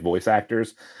genuinely like voice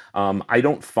actors. I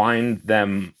don't find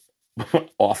them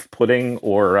off-putting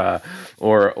or I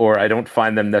don't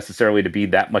find them necessarily to be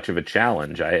that much of a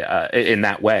challenge. In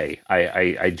that way,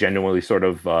 I genuinely sort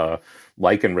of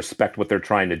like and respect what they're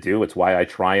trying to do. It's why I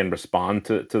try and respond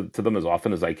to them as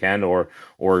often as I can, or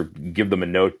give them a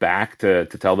note back to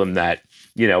tell them that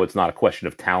it's not a question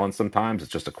of talent. Sometimes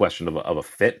it's just a question of a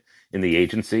fit in the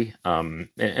agency,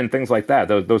 and things like that.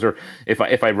 Those are if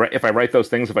I write those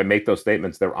things, if I make those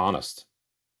statements, they're honest.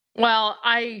 Well,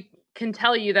 I can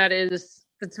tell you it's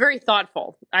very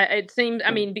thoughtful. It seems,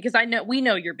 I mean, because we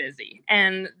know you're busy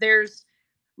and there's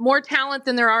more talent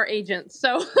than there are agents.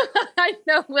 So I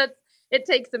know it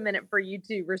takes a minute for you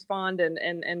to respond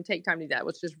and take time to do that,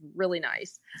 which is really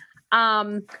nice.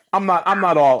 I'm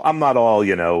not all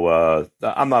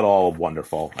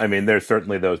wonderful. I mean, there's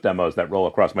certainly those demos that roll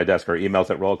across my desk or emails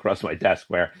that roll across my desk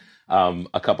where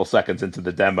a couple seconds into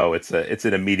the demo, it's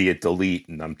an immediate delete,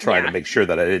 and I'm trying to make sure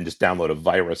that I didn't just download a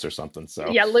virus or something. So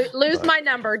yeah, lose my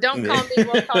number. Don't call me.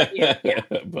 We'll call you. Yeah,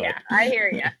 yeah, I hear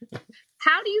you.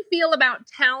 How do you feel about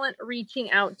talent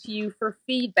reaching out to you for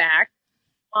feedback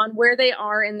on where they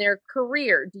are in their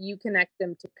career? Do you connect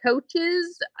them to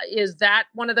coaches? Is that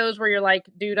one of those where you're like,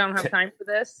 dude, I don't have time for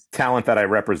this? Talent that I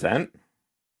represent?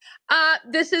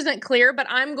 This isn't clear, but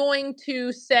I'm going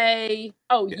to say,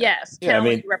 yes, Yeah, I talent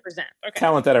mean, you represent. Okay.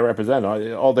 talent that I represent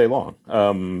all day long.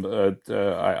 I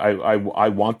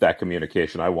want that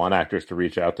communication. I want actors to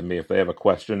reach out to me if they have a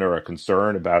question or a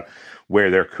concern about where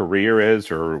their career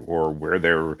is or where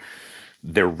their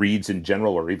reads in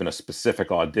general or even a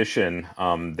specific audition.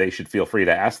 They should feel free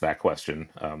to ask that question.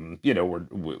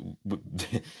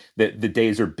 The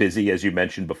days are busy, as you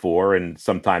mentioned before, and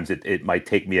sometimes it might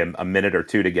take me a minute or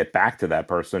two to get back to that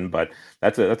person. But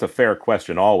that's a fair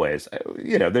question always.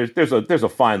 There's a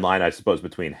fine line, I suppose,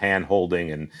 between hand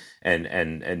holding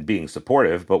and being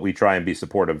supportive, but we try and be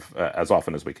supportive as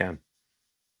often as we can.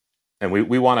 And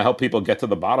we want to help people get to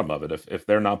the bottom of it. If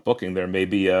they're not booking, there may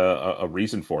be a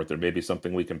reason for it. There may be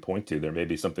something we can point to. There may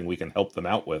be something we can help them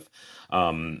out with,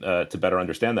 to better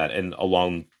understand that. And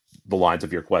along the lines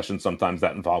of your question, sometimes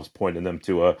that involves pointing them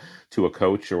to a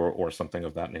coach or something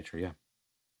of that nature. Yeah.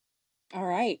 All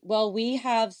right. Well, we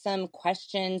have some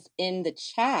questions in the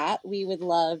chat we would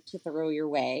love to throw your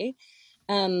way.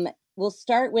 We'll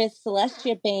start with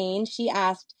Celestia Bain. She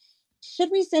asked,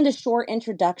 should we send a short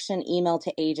introduction email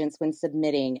to agents when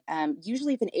submitting?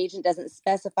 Usually if an agent doesn't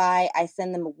specify, I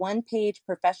send them a one-page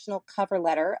professional cover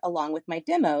letter along with my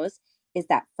demos. Is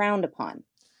that frowned upon?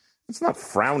 It's not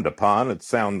frowned upon. It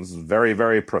sounds very,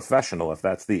 very professional if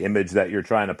that's the image that you're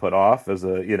trying to put off as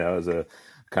a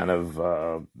kind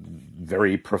of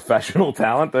very professional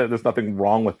talent. There's nothing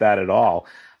wrong with that at all.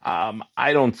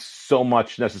 I don't so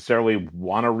much necessarily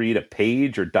want to read a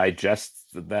page or digest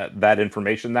that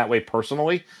information that way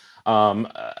personally.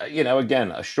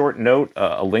 Again, a short note,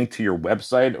 a link to your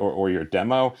website or your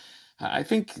demo. I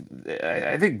think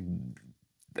I think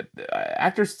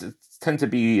actors tend to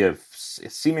be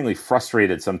seemingly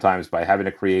frustrated sometimes by having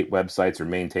to create websites or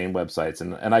maintain websites,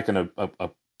 and I can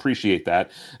appreciate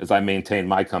that as I maintain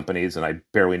my companies and I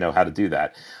barely know how to do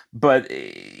that. But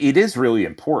it is really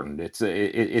important. It's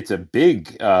a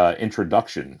big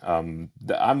introduction.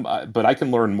 But I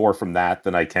can learn more from that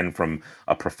than I can from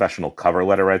a professional cover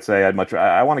letter. I'd say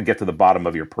I want to get to the bottom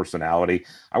of your personality.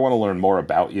 I want to learn more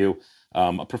about you.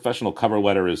 A professional cover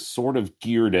letter is sort of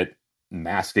geared at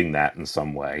masking that in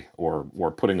some way or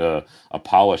putting a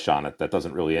polish on it that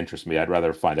doesn't really interest me. I'd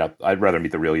rather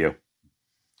meet the real you.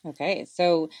 Okay,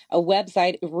 so a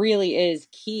website really is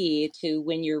key to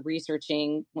when you're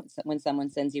researching when someone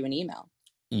sends you an email.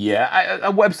 Yeah,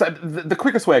 a website. The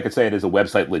quickest way I could say it is a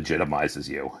website legitimizes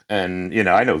you, and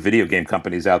I know video game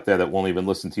companies out there that won't even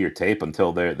listen to your tape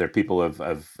until their people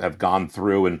have gone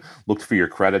through and looked for your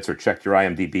credits or checked your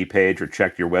IMDb page or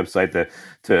checked your website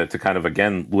to kind of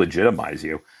again legitimize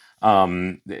you.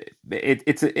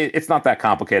 It's not that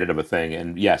complicated of a thing,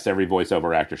 and yes, every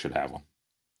voiceover actor should have one.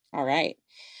 All right.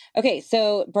 Okay,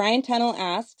 so Brian Tunnel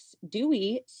asks, do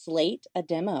we slate a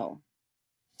demo?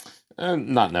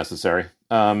 Not necessary.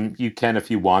 You can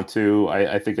if you want to.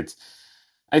 I think it's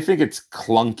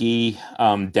clunky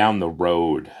down the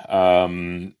road.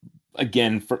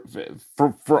 Again,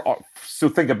 so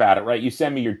think about it, right? You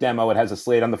send me your demo. It has a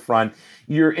slate on the front.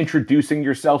 You're introducing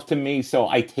yourself to me, so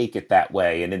I take it that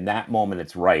way, and in that moment,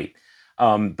 it's right.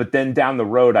 But then down the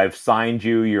road, I've signed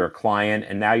you. You're a client,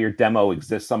 and now your demo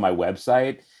exists on my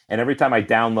website. And every time I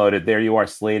download it, there you are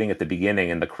slating at the beginning.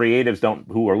 And the creatives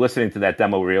who are listening to that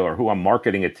demo reel or who I'm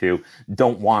marketing it to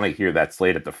don't want to hear that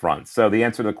slate at the front. So the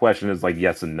answer to the question is like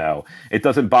yes and no. It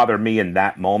doesn't bother me in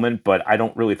that moment, but I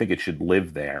don't really think it should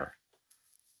live there.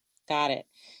 Got it.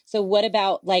 So what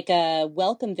about like a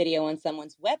welcome video on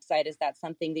someone's website? Is that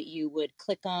something that you would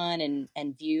click on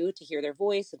and view to hear their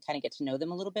voice and kind of get to know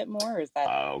them a little bit more? Or is that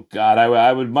Oh God,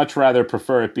 I would much rather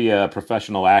prefer it be a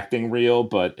professional acting reel,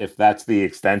 but if that's the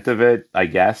extent of it, I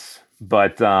guess.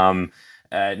 But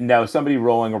no, somebody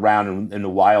rolling around in the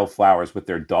wildflowers with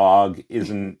their dog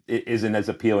isn't as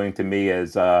appealing to me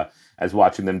as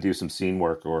watching them do some scene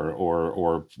work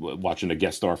or watching a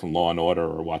guest star from Law and Order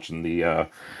or watching the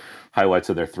highlights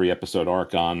of their 3 episode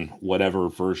arc on whatever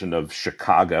version of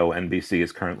Chicago NBC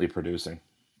is currently producing.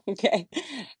 okay?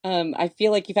 I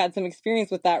feel like you've had some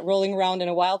experience with that rolling around in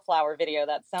a wildflower video.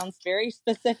 That sounds very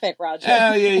specific,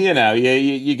 Roger.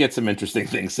 You get some interesting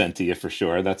things sent to you for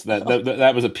sure.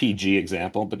 That was a PG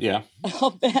example, but yeah.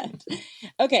 I'll bet.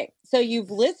 Okay, so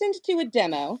you've listened to a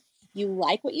demo, you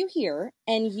like what you hear,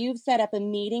 and you've set up a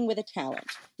meeting with a talent.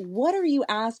 What are you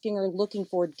asking or looking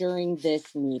for during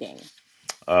this meeting?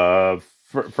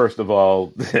 First of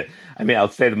all, I mean, I'll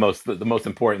say the most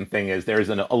important thing is there's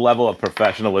a level of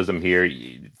professionalism here.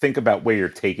 Think about where you're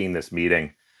taking this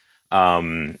meeting.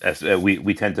 As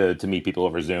we tend to meet people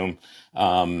over Zoom,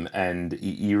 and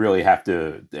you really have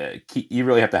to you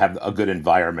really have to have a good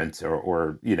environment,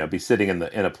 or be sitting in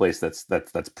a place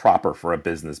that's proper for a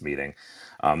business meeting.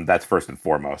 That's first and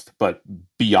foremost. But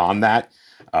beyond that,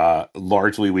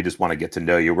 largely we just want to get to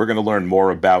know you. We're going to learn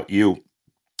more about you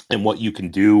and what you can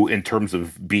do in terms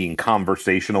of being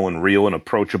conversational and real and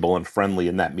approachable and friendly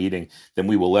in that meeting than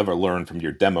we will ever learn from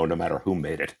your demo, no matter who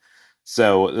made it.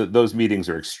 So those meetings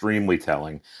are extremely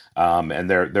telling, and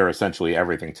they're essentially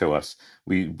everything to us.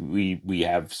 We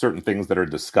have certain things that are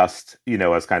discussed,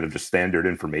 as kind of just standard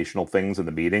informational things in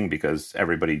the meeting because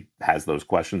everybody has those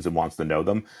questions and wants to know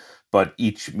them. But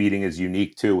each meeting is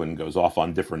unique too and goes off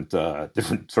on different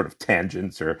sort of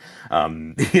tangents or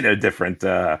different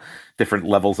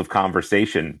levels of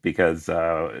conversation because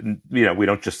we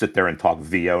don't just sit there and talk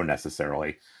VO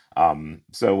necessarily.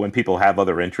 So when people have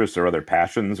other interests or other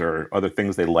passions or other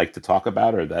things they like to talk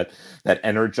about or that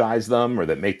energize them or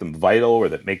that make them vital or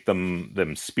that make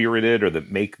them spirited or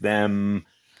that make them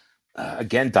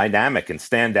again dynamic and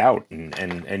stand out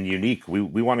and unique,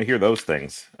 we want to hear those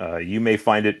things. You may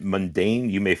find it mundane,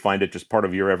 you may find it just part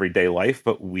of your everyday life,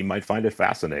 but we might find it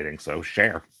fascinating. So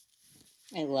share.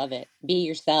 I love it. Be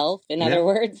yourself, in Yeah. other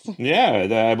words.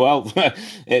 Yeah, well,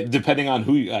 depending on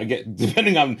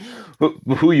depending on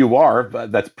who you are,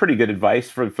 but that's pretty good advice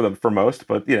for most.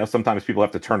 But sometimes people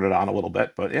have to turn it on a little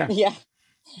bit. But yeah, Yeah.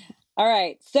 All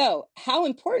right. So, how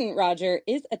important, Roger,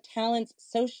 is a talent's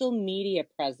social media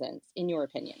presence, in your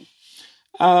opinion?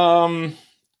 um,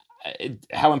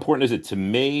 how important is it to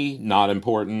me? Not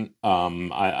important.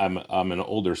 I'm an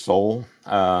older soul.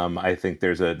 I think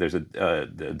there's a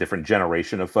different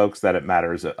generation of folks that it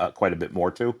matters quite a bit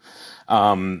more to.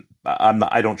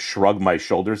 I don't shrug my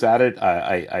shoulders at it.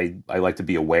 I like to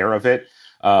be aware of it,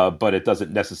 but it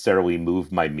doesn't necessarily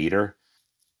move my meter.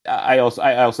 I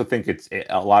also think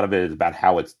a lot of it is about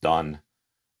how it's done.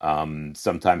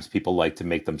 Sometimes people like to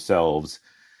make themselves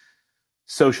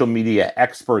social media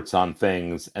experts on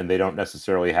things and they don't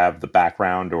necessarily have the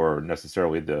background or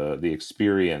necessarily the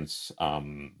experience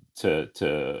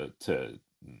to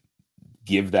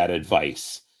give that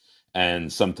advice,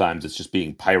 and sometimes it's just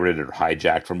being pirated or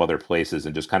hijacked from other places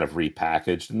and just kind of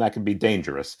repackaged, and that can be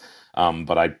dangerous.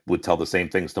 But I would tell the same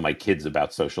things to my kids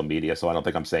about social media, so I don't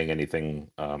think I'm saying anything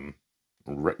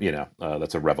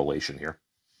that's a revelation here.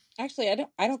 Actually,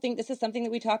 I don't think this is something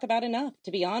that we talk about enough,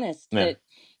 to be honest, Yeah. that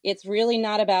it's really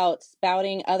not about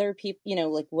spouting other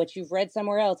people, like what you've read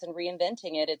somewhere else and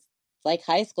reinventing it. like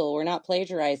high school. We're not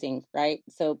plagiarizing, right?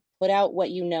 So put out what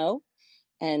you know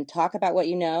and talk about what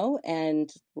you know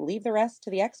and leave the rest to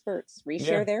the experts, Yeah.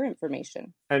 reshare their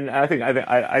information. And I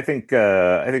think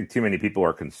too many people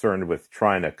are concerned with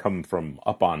trying to come from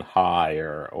up on high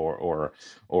or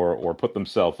put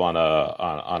themselves on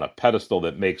a pedestal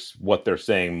that makes what they're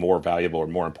saying more valuable or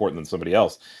more important than somebody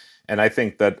else. And I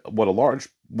think that what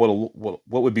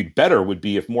would be better would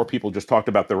be if more people just talked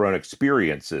about their own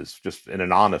experiences, just in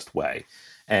an honest way,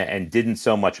 and didn't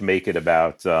so much make it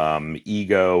about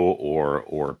ego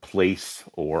or place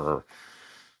or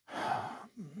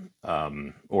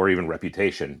even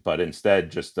reputation, but instead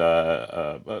just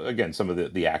again some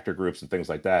of the actor groups and things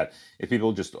like that. If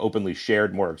people just openly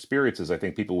shared more experiences, I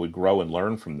think people would grow and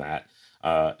learn from that,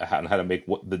 how to make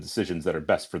the decisions that are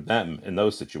best for them in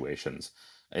those situations.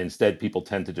 Instead, people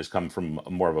tend to just come from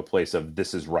more of a place of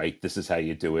this is right, this is how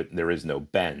you do it, and there is no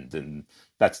bend, and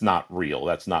that's not real.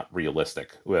 That's not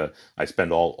realistic. I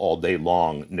spend all day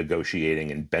long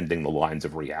negotiating and bending the lines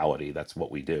of reality. That's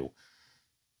what we do.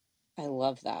 I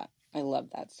love that. I love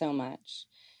that so much.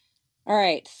 All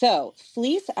right. So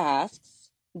Fleece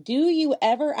asks, do you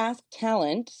ever ask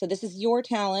talent, so this is your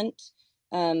talent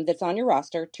that's on your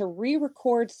roster, to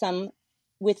re-record some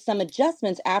with some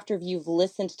adjustments after you've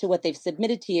listened to what they've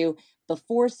submitted to you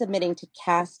before submitting to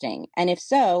casting? And if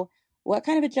so, what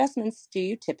kind of adjustments do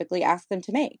you typically ask them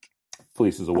to make?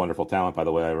 Felice is a wonderful talent, by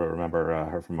the way. I remember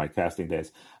her from my casting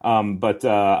days. But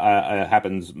it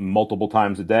happens multiple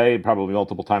times a day, probably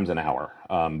multiple times an hour.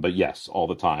 But yes, all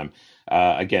the time.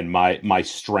 Again, my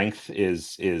strength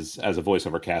is as a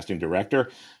voiceover casting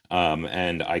director,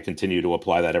 and I continue to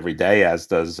apply that every day, as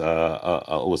does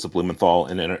Alyssa Blumenthal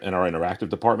in our interactive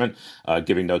department,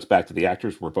 giving notes back to the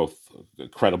actors. We're both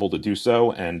credible to do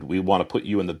so, and we want to put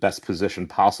you in the best position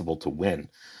possible to win.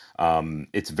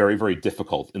 It's very, very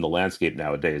difficult in the landscape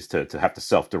nowadays to have to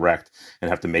self-direct and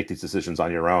have to make these decisions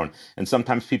on your own. And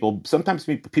sometimes people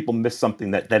miss something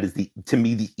that is to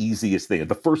me the easiest thing,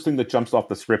 the first thing that jumps off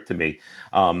the script to me,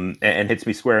 and hits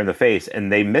me square in the face,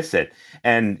 and they miss it.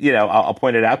 And I'll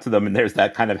point it out to them, and there's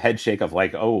that kind of head shake of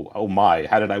like, oh my,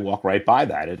 how did I walk right by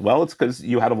that? Well, it's because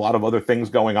you had a lot of other things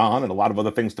going on and a lot of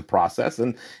other things to process,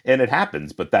 and it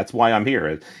happens. But that's why I'm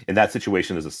here in that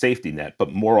situation as a safety net.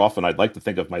 But more often, I'd like to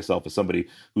think of myself as somebody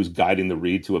who's guiding the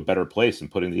read to a better place and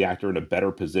putting the actor in a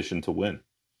better position to win.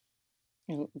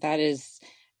 That is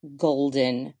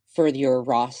golden for your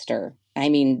roster. I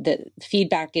mean, the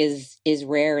feedback is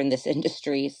rare in this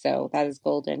industry, so that is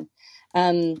golden.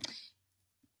 Andy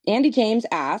James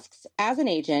asks, as an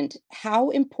agent, how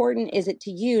important is it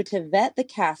to you to vet the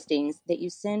castings that you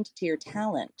send to your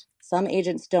talent? Some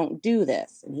agents don't do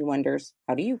this, and he wonders,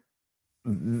 how do you?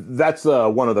 That's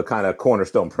one of the kind of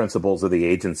cornerstone principles of the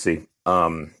agency.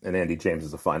 And Andy James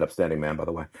is a fine, upstanding man, by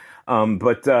the way.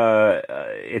 But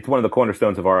it's one of the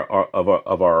cornerstones of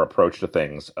our approach to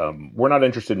things. We're not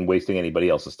interested in wasting anybody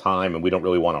else's time, and we don't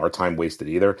really want our time wasted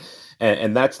either.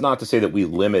 And that's not to say that we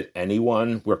limit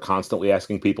anyone. We're constantly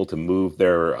asking people to move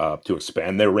to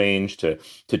expand their range, to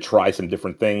try some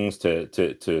different things,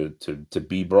 to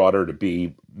be broader, to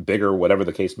be bigger, whatever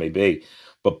the case may be.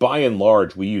 But by and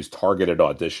large, we use targeted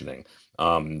auditioning.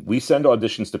 We send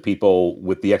auditions to people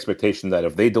with the expectation that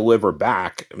if they deliver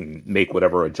back and make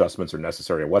whatever adjustments are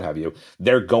necessary or what have you,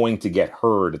 they're going to get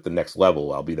heard at the next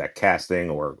level, albeit that casting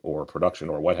or production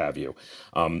or what have you.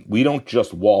 We don't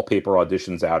just wallpaper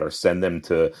auditions out or send them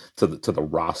to the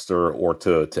roster or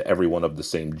to everyone of the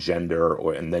same gender,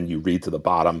 and then you read to the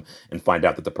bottom and find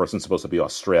out that the person's supposed to be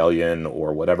Australian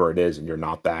or whatever it is, and you're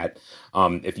not that.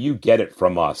 If you get it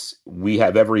from us, we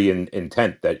have every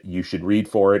intent that you should read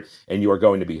for it and you are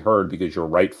going to be heard because you're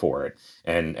right for it,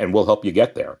 and we'll help you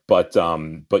get there. But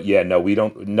yeah, no, we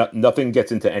don't. Nothing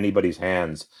gets into anybody's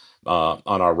hands on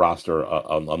our roster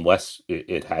unless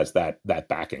it has that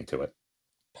backing to it.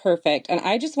 Perfect. And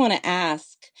I just want to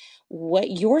ask what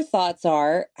your thoughts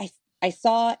are. I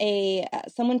saw a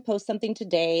someone post something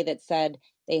today that said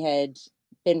they had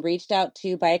been reached out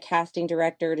to by a casting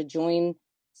director to join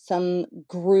some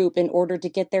group in order to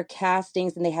get their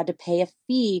castings, and they had to pay a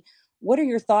fee. What are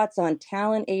your thoughts on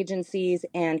talent agencies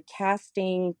and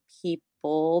casting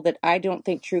people that I don't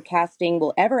think True Casting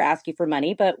will ever ask you for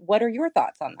money, but what are your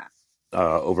thoughts on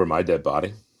Over my dead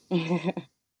body. that?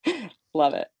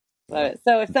 Love it. Love Yeah, it.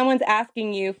 So if someone's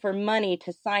asking you for money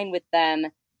to sign with them,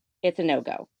 it's a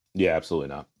no-go. yeah, absolutely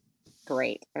not.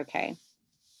 Great. Okay.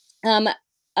 Um,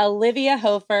 Olivia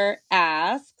Hofer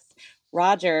asks,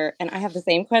 Roger, and I have the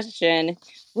same question.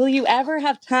 Will you ever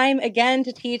have time again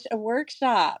to teach a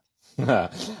workshop?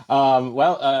 So,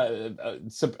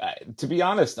 to be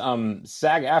honest,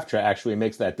 SAG-AFTRA actually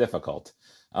makes that difficult.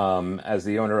 As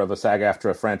the owner of a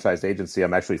SAG-AFTRA franchised agency,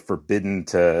 I'm actually forbidden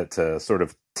to sort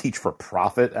of teach for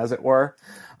profit, as it were,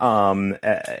 in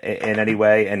any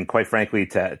way. And quite frankly,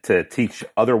 to teach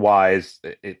otherwise,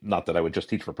 not that I would just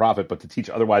teach for profit, but to teach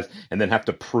otherwise and then have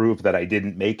to prove that I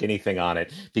didn't make anything on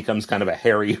it becomes kind of a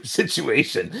hairy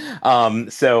situation.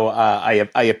 I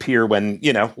appear when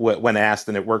when asked,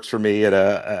 and it works for me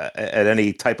at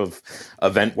any type of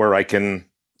event where I can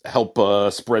help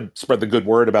spread the good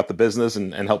word about the business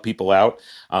and help people out.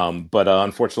 But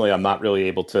unfortunately, I'm not really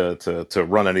able to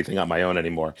run anything on my own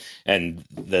anymore. And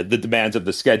the demands of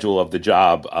the schedule of the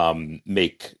job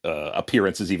make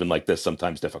appearances even like this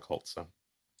sometimes difficult. So.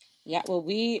 Yeah, well,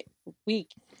 we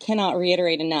cannot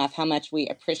reiterate enough how much we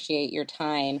appreciate your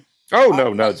time. Oh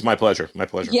Our no, it's my pleasure. My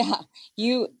pleasure. Yeah,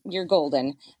 you're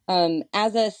golden.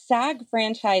 As a SAG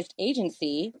franchised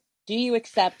agency, do you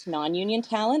accept non-union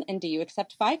talent and do you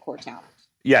accept FICOR talent?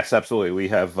 Yes, absolutely. We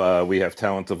have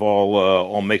talent of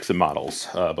all makes and models,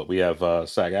 but we have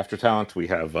SAG-AFTRA talent. We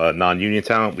have non-union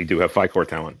talent. We do have FICOR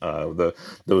talent.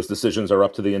 Those decisions are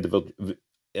up to the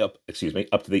up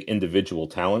to the individual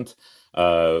talent.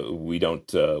 We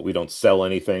don't sell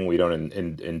anything. We don't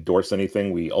endorse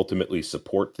anything. We ultimately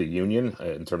support the union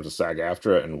in terms of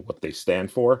SAG-AFTRA and what they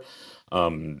stand for.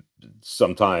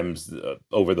 Sometimes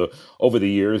over the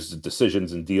years,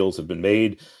 decisions and deals have been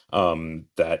made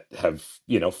that have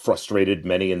frustrated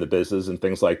many in the business and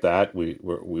things like that. We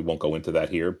won't go into that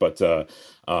here, but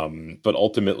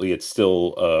ultimately it's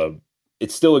still a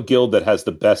guild that has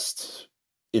the best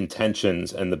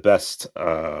intentions and the best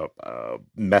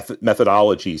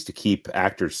methodologies to keep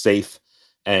actors safe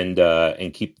and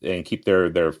keep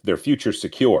their future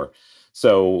secure.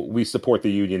 So we support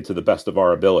the union to the best of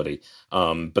our ability.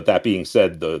 But that being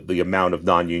said, the amount of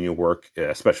non-union work,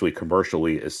 especially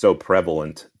commercially, is so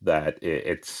prevalent that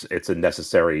it's a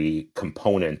necessary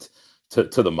component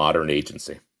to the modern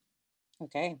agency.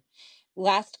 Okay.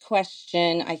 Last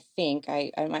question, I think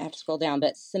I might have to scroll down,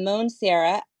 but Simone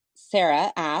Sarah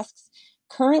asks,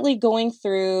 currently going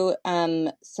through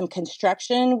some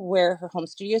construction where her home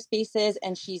studio space is,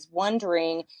 and she's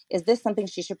wondering, is this something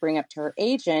she should bring up to her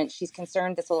agent? She's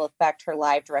concerned this will affect her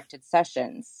live directed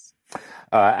sessions.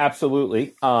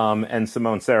 Absolutely. And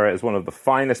Simone Sarah is one of the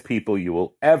finest people you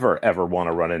will ever want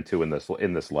to run into in this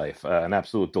life. An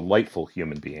absolute delightful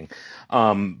human being.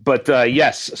 But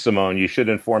yes, Simone, you should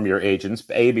inform your agents.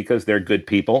 A, because they're good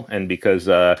people, and because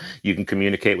you can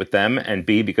communicate with them, and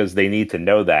B, because they need to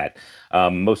know that.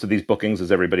 Most of these bookings, as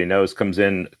everybody knows, come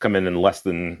in less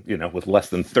than with less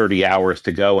than 30 hours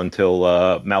to go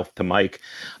until mouth to mic.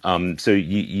 So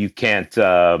you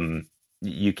can't.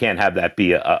 You can't have that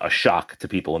be a shock to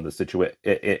people in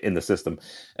in the system.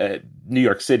 New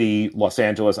York City, Los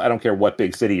Angeles, I don't care what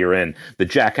big city you're in, the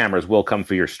jackhammers will come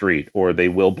for your street, or they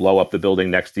will blow up the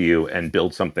building next to you and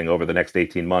build something over the next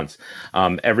 18 months.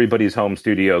 Everybody's home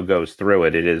studio goes through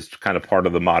it. It is kind of part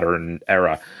of the modern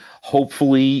era.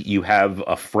 Hopefully you have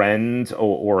a friend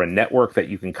or a network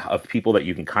of people that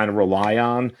you can kind of rely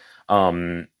on,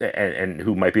 and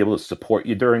who might be able to support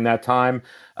you during that time.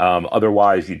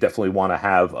 Otherwise, you definitely want to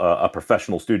have a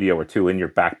professional studio or two in your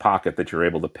back pocket that you're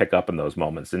able to pick up in those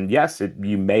moments. And yes,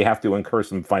 you may have to incur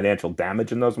some financial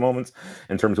damage in those moments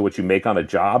in terms of what you make on a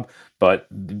job, but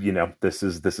this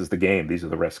is the game. These are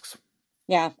the risks.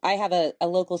 Yeah, I have a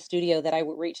local studio that I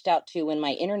reached out to when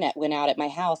my internet went out at my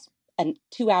house and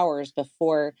 2 hours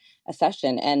before a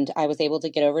session, and I was able to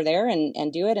get over there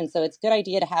and do it. And so it's a good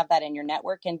idea to have that in your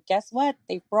network. And guess what?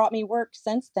 They've brought me work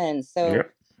since then. So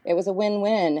Yep. it was a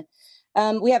win-win.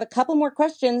 We have a couple more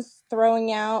questions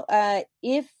throwing out. We're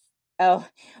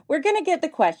going to get the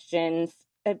questions.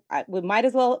 We might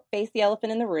as well face the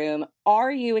elephant in the room.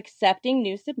 Are you accepting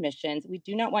new submissions? We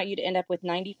do not want you to end up with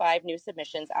 95 new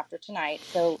submissions after tonight.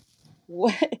 So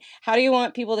how do you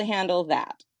want people to handle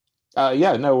that?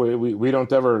 Yeah, no, we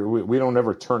don't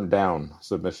ever turn down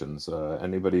submissions.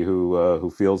 Anybody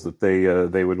who feels that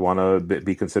they would want to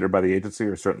be considered by the agency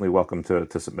are certainly welcome to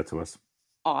submit to us.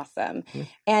 Awesome.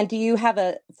 And do you have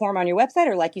a form on your website,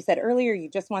 or like you said earlier, you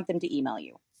just want them to email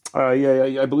you?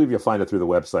 Yeah, I believe you'll find it through the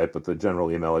website, but the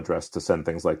general email address to send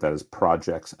things like that is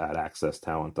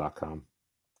projects@accesstalent.com.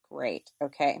 Great.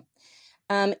 Okay.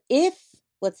 If,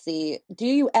 let's see, do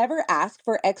you ever ask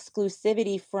for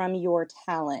exclusivity from your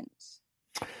talent?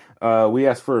 We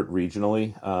ask for it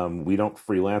regionally. We don't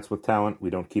freelance with talent. We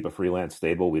don't keep a freelance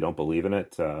stable. We don't believe in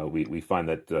it. We find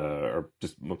that, or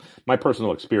just my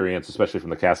personal experience, especially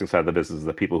from the casting side of the business, is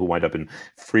that people who wind up in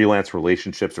freelance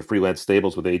relationships or freelance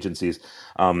stables with agencies,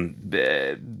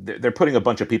 they're putting a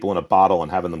bunch of people in a bottle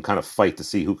and having them kind of fight to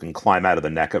see who can climb out of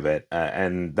the neck of it.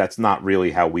 And that's not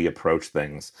really how we approach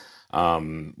things.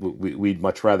 We'd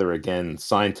much rather, again,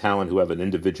 sign talent who have an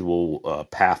individual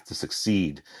path to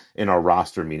succeed in our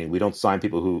roster, meaning we don't sign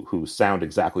people who sound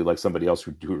exactly like somebody else,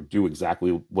 who do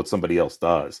exactly what somebody else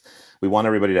does. We want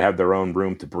everybody to have their own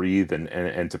room to breathe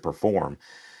and to perform.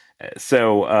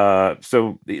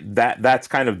 So that's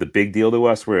kind of the big deal to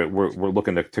us. We're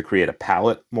looking to create a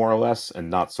palette, more or less, and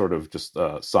not sort of just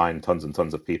sign tons and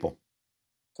tons of people.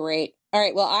 Great. All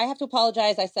right. Well, I have to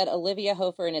apologize. I said Olivia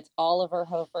Hofer and it's Oliver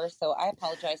Hofer, so I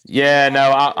apologize to you. Yeah,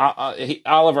 no,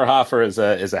 Oliver Hoffer is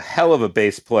a hell of a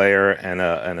bass player and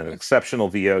an exceptional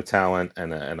VO talent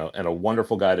and a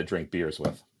wonderful guy to drink beers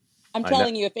with. I'm I know.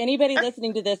 telling you, if anybody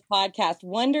listening to this podcast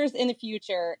wonders in the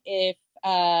future if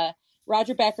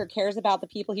Roger Becker cares about the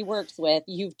people he works with,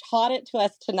 you've taught it to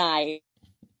us tonight.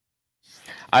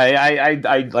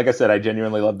 Like I said, I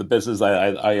genuinely love the business.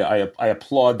 I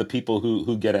applaud the people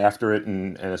who get after it,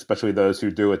 and especially those who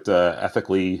do it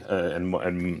ethically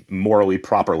and morally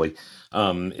properly.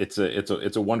 It's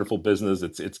a wonderful business.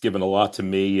 It's given a lot to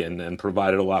me and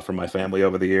provided a lot for my family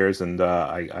over the years, and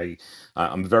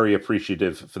I'm very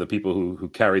appreciative for the people who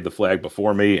carried the flag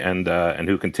before me and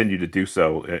who continue to do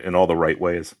so in all the right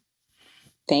ways.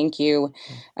 Thank you.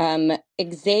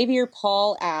 Xavier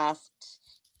Paul asked,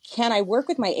 can I work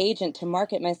with my agent to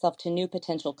market myself to new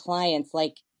potential clients,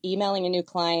 like emailing a new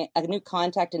client, a new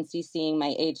contact, and CCing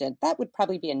my agent? That would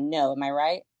probably be a no. Am I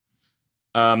right?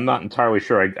 I'm not entirely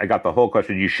sure I got the whole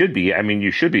question. You should be. I mean,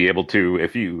 you should be able to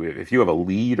if you have a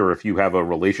lead or if you have a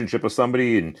relationship with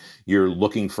somebody and you're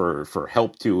looking for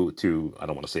help to I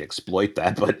don't want to say exploit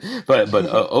that, but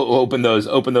open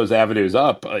those avenues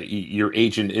up. Your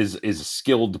agent is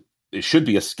skilled. It should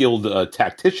be a skilled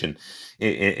tactician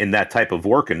in that type of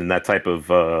work and in that type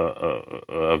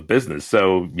of business.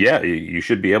 So yeah, you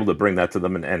should be able to bring that to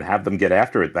them and have them get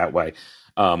after it that way.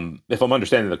 If I'm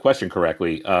understanding the question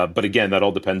correctly. But again, that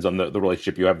all depends on the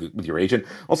relationship you have with your agent.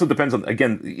 Also depends on,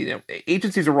 again,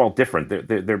 agencies are all different.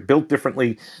 They're built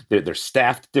differently. They're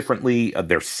staffed differently.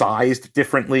 They're sized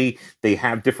differently. They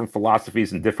have different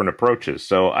philosophies and different approaches.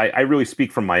 So I really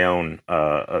speak from my own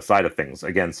side of things.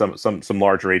 Again, some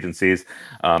larger agencies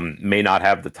may not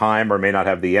have the time or may not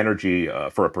have the energy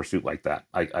for a pursuit like that.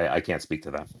 I can't speak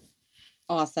to that.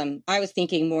 Awesome. I was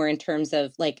thinking more in terms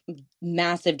of like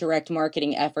massive direct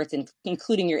marketing efforts and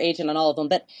including your agent on all of them.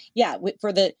 But yeah,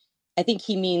 I think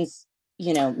he means,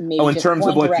 maybe Oh, in just terms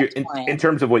of one what direct in client.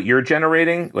 terms of what you're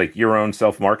generating, like your own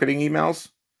self-marketing emails,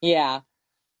 Yeah.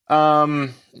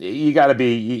 you gotta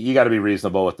be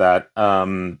reasonable with that.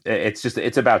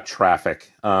 It's about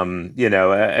traffic.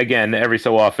 Again, every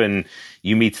so often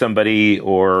you meet somebody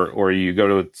or you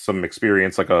go to some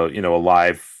experience like a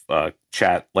live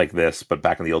chat like this, but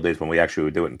back in the old days when we actually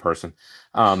would do it in person.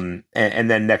 And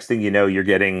then next thing you know, you're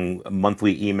getting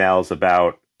monthly emails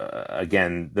about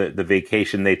again the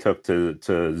vacation they took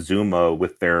to Zuma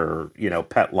with their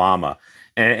pet llama.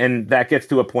 And that gets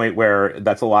to a point where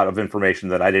that's a lot of information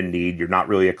that I didn't need. You're not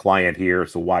really a client here,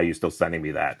 so why are you still sending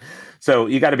me that? So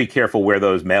you got to be careful where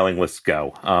those mailing lists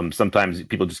go. Sometimes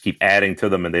people just keep adding to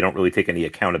them and they don't really take any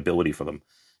accountability for them.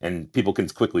 And people can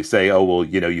quickly say, "Oh, well,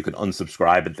 you can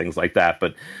unsubscribe and things like that."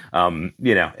 But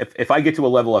if I get to a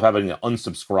level of having to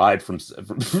unsubscribe from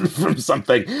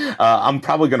something, I'm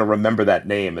probably going to remember that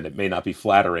name, and it may not be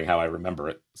flattering how I remember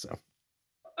it. So,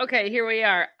 Okay, here we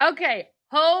are. Okay.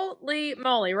 Holy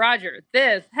moly, Roger,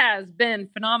 this has been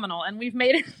phenomenal. And we've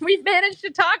managed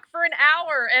to talk for an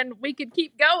hour and we could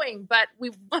keep going, but we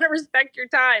want to respect your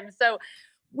time. So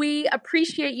we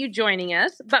appreciate you joining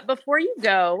us. But before you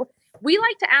go, we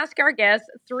like to ask our guests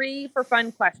 3 for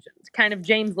fun questions, kind of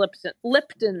James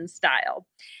Lipton style.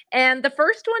 And the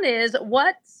first one is,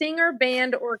 what singer,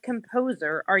 band, or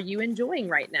composer are you enjoying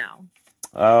right now?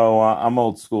 oh, I'm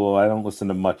old school. I don't listen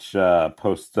to much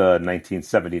post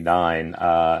 1979,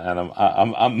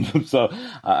 and so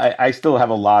I still have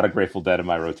a lot of Grateful Dead in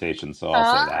my rotation. So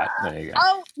I'll say that. There you go.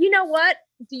 Oh, you know what?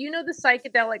 Do you know the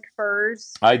Psychedelic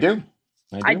Furs? I do.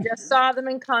 I I do. just saw them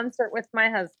in concert with my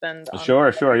husband on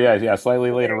Sure. Friday. Yeah, yeah. Slightly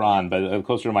So there later you on, but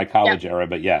closer to my go. Yep. college era.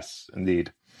 But yes,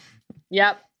 indeed.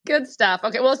 Yep. Good stuff.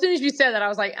 Okay. Well, as soon as you said that, I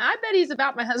was like, I bet he's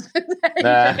about my husband's age.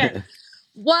 Okay. Uh,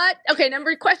 Okay.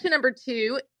 Question number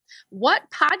 2. What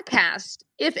podcast,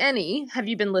 if any, have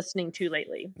you been listening to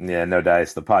lately? Yeah, no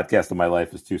dice. The podcast of my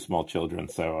life is 2 small children,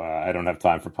 so I don't have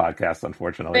time for podcasts,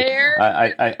 unfortunately. Fair.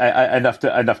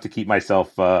 Enough to keep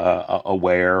myself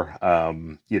aware.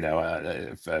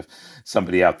 If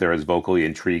somebody out there is vocally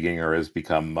intriguing or has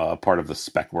become part of the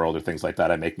spec world or things like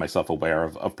that, I make myself aware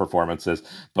of performances.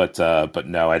 But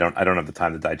no, I don't have the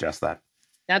time to digest that.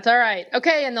 That's all right.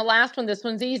 Okay. And the last one, this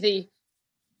one's easy.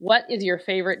 What is your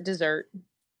favorite dessert?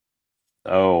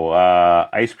 Oh,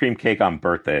 ice cream cake on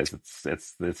birthdays.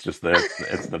 It's just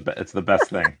it's the best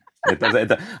thing.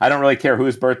 I don't really care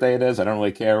whose birthday it is. I don't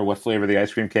really care what flavor the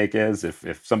ice cream cake is.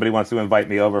 If somebody wants to invite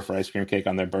me over for ice cream cake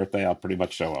on their birthday, I'll pretty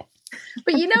much show up.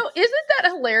 But isn't that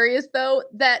hilarious though,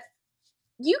 that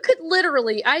you could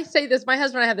literally, I say this, my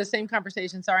husband and I have the same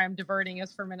conversation. Sorry, I'm diverting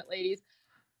us for a minute, ladies.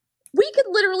 We could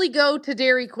literally go to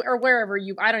Dairy Queen or wherever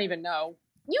I don't even know.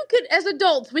 You could, as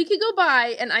adults, we could go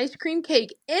buy an ice cream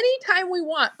cake anytime we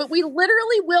want, but we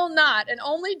literally will not, and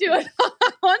only do it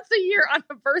once a year on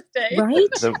a birthday. Right?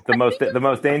 The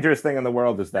most dangerous thing in the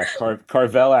world is that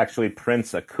Carvel actually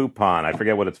prints a coupon. I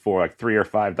forget what it's for, like $3 or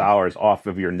 $5 off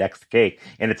of your next cake,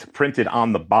 and it's printed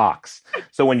on the box.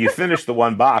 So when you finish the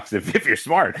one box, if you're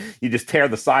smart, you just tear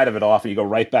the side of it off and you go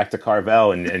right back to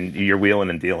Carvel and you're wheeling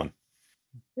and dealing.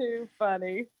 Too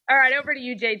funny. All right, over to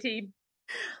you, JT.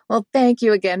 Well, thank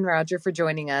you again, Roger, for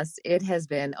joining us. It has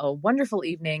been a wonderful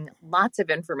evening, lots of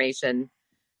information.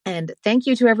 And thank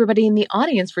you to everybody in the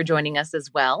audience for joining us as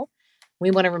well.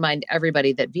 We want to remind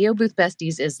everybody that VO Booth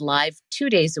Besties is live 2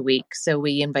 days a week. So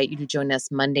we invite you to join us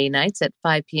Monday nights at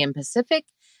 5 p.m. Pacific,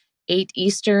 8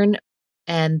 Eastern,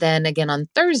 and then again on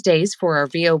Thursdays for our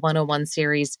VO 101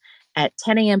 series at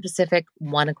 10 a.m. Pacific,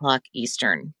 1 o'clock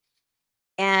Eastern.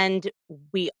 And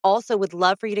we also would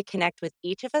love for you to connect with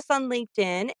each of us on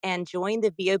LinkedIn and join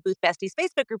the VO Booth Besties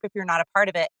Facebook group if you're not a part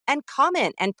of it, and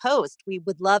comment and post. We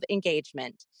would love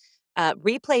engagement.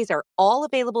 Replays are all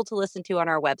available to listen to on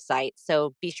our website,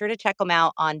 so be sure to check them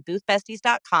out on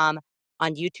boothbesties.com,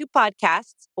 on YouTube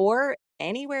podcasts, or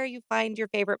anywhere you find your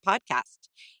favorite podcast.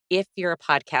 If you're a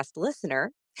podcast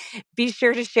listener, be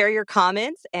sure to share your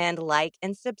comments and like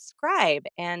and subscribe.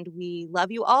 And we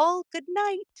love you all. Good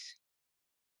night.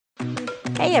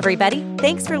 Hey, everybody.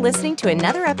 Thanks for listening to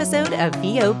another episode of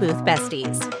VO Booth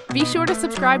Besties. Be sure to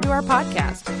subscribe to our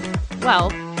podcast.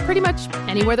 Well, pretty much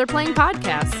anywhere they're playing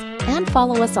podcasts. And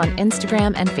follow us on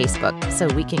Instagram and Facebook so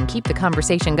we can keep the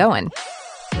conversation going.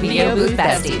 VO Booth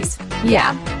Besties.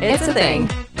 Yeah, it's a thing.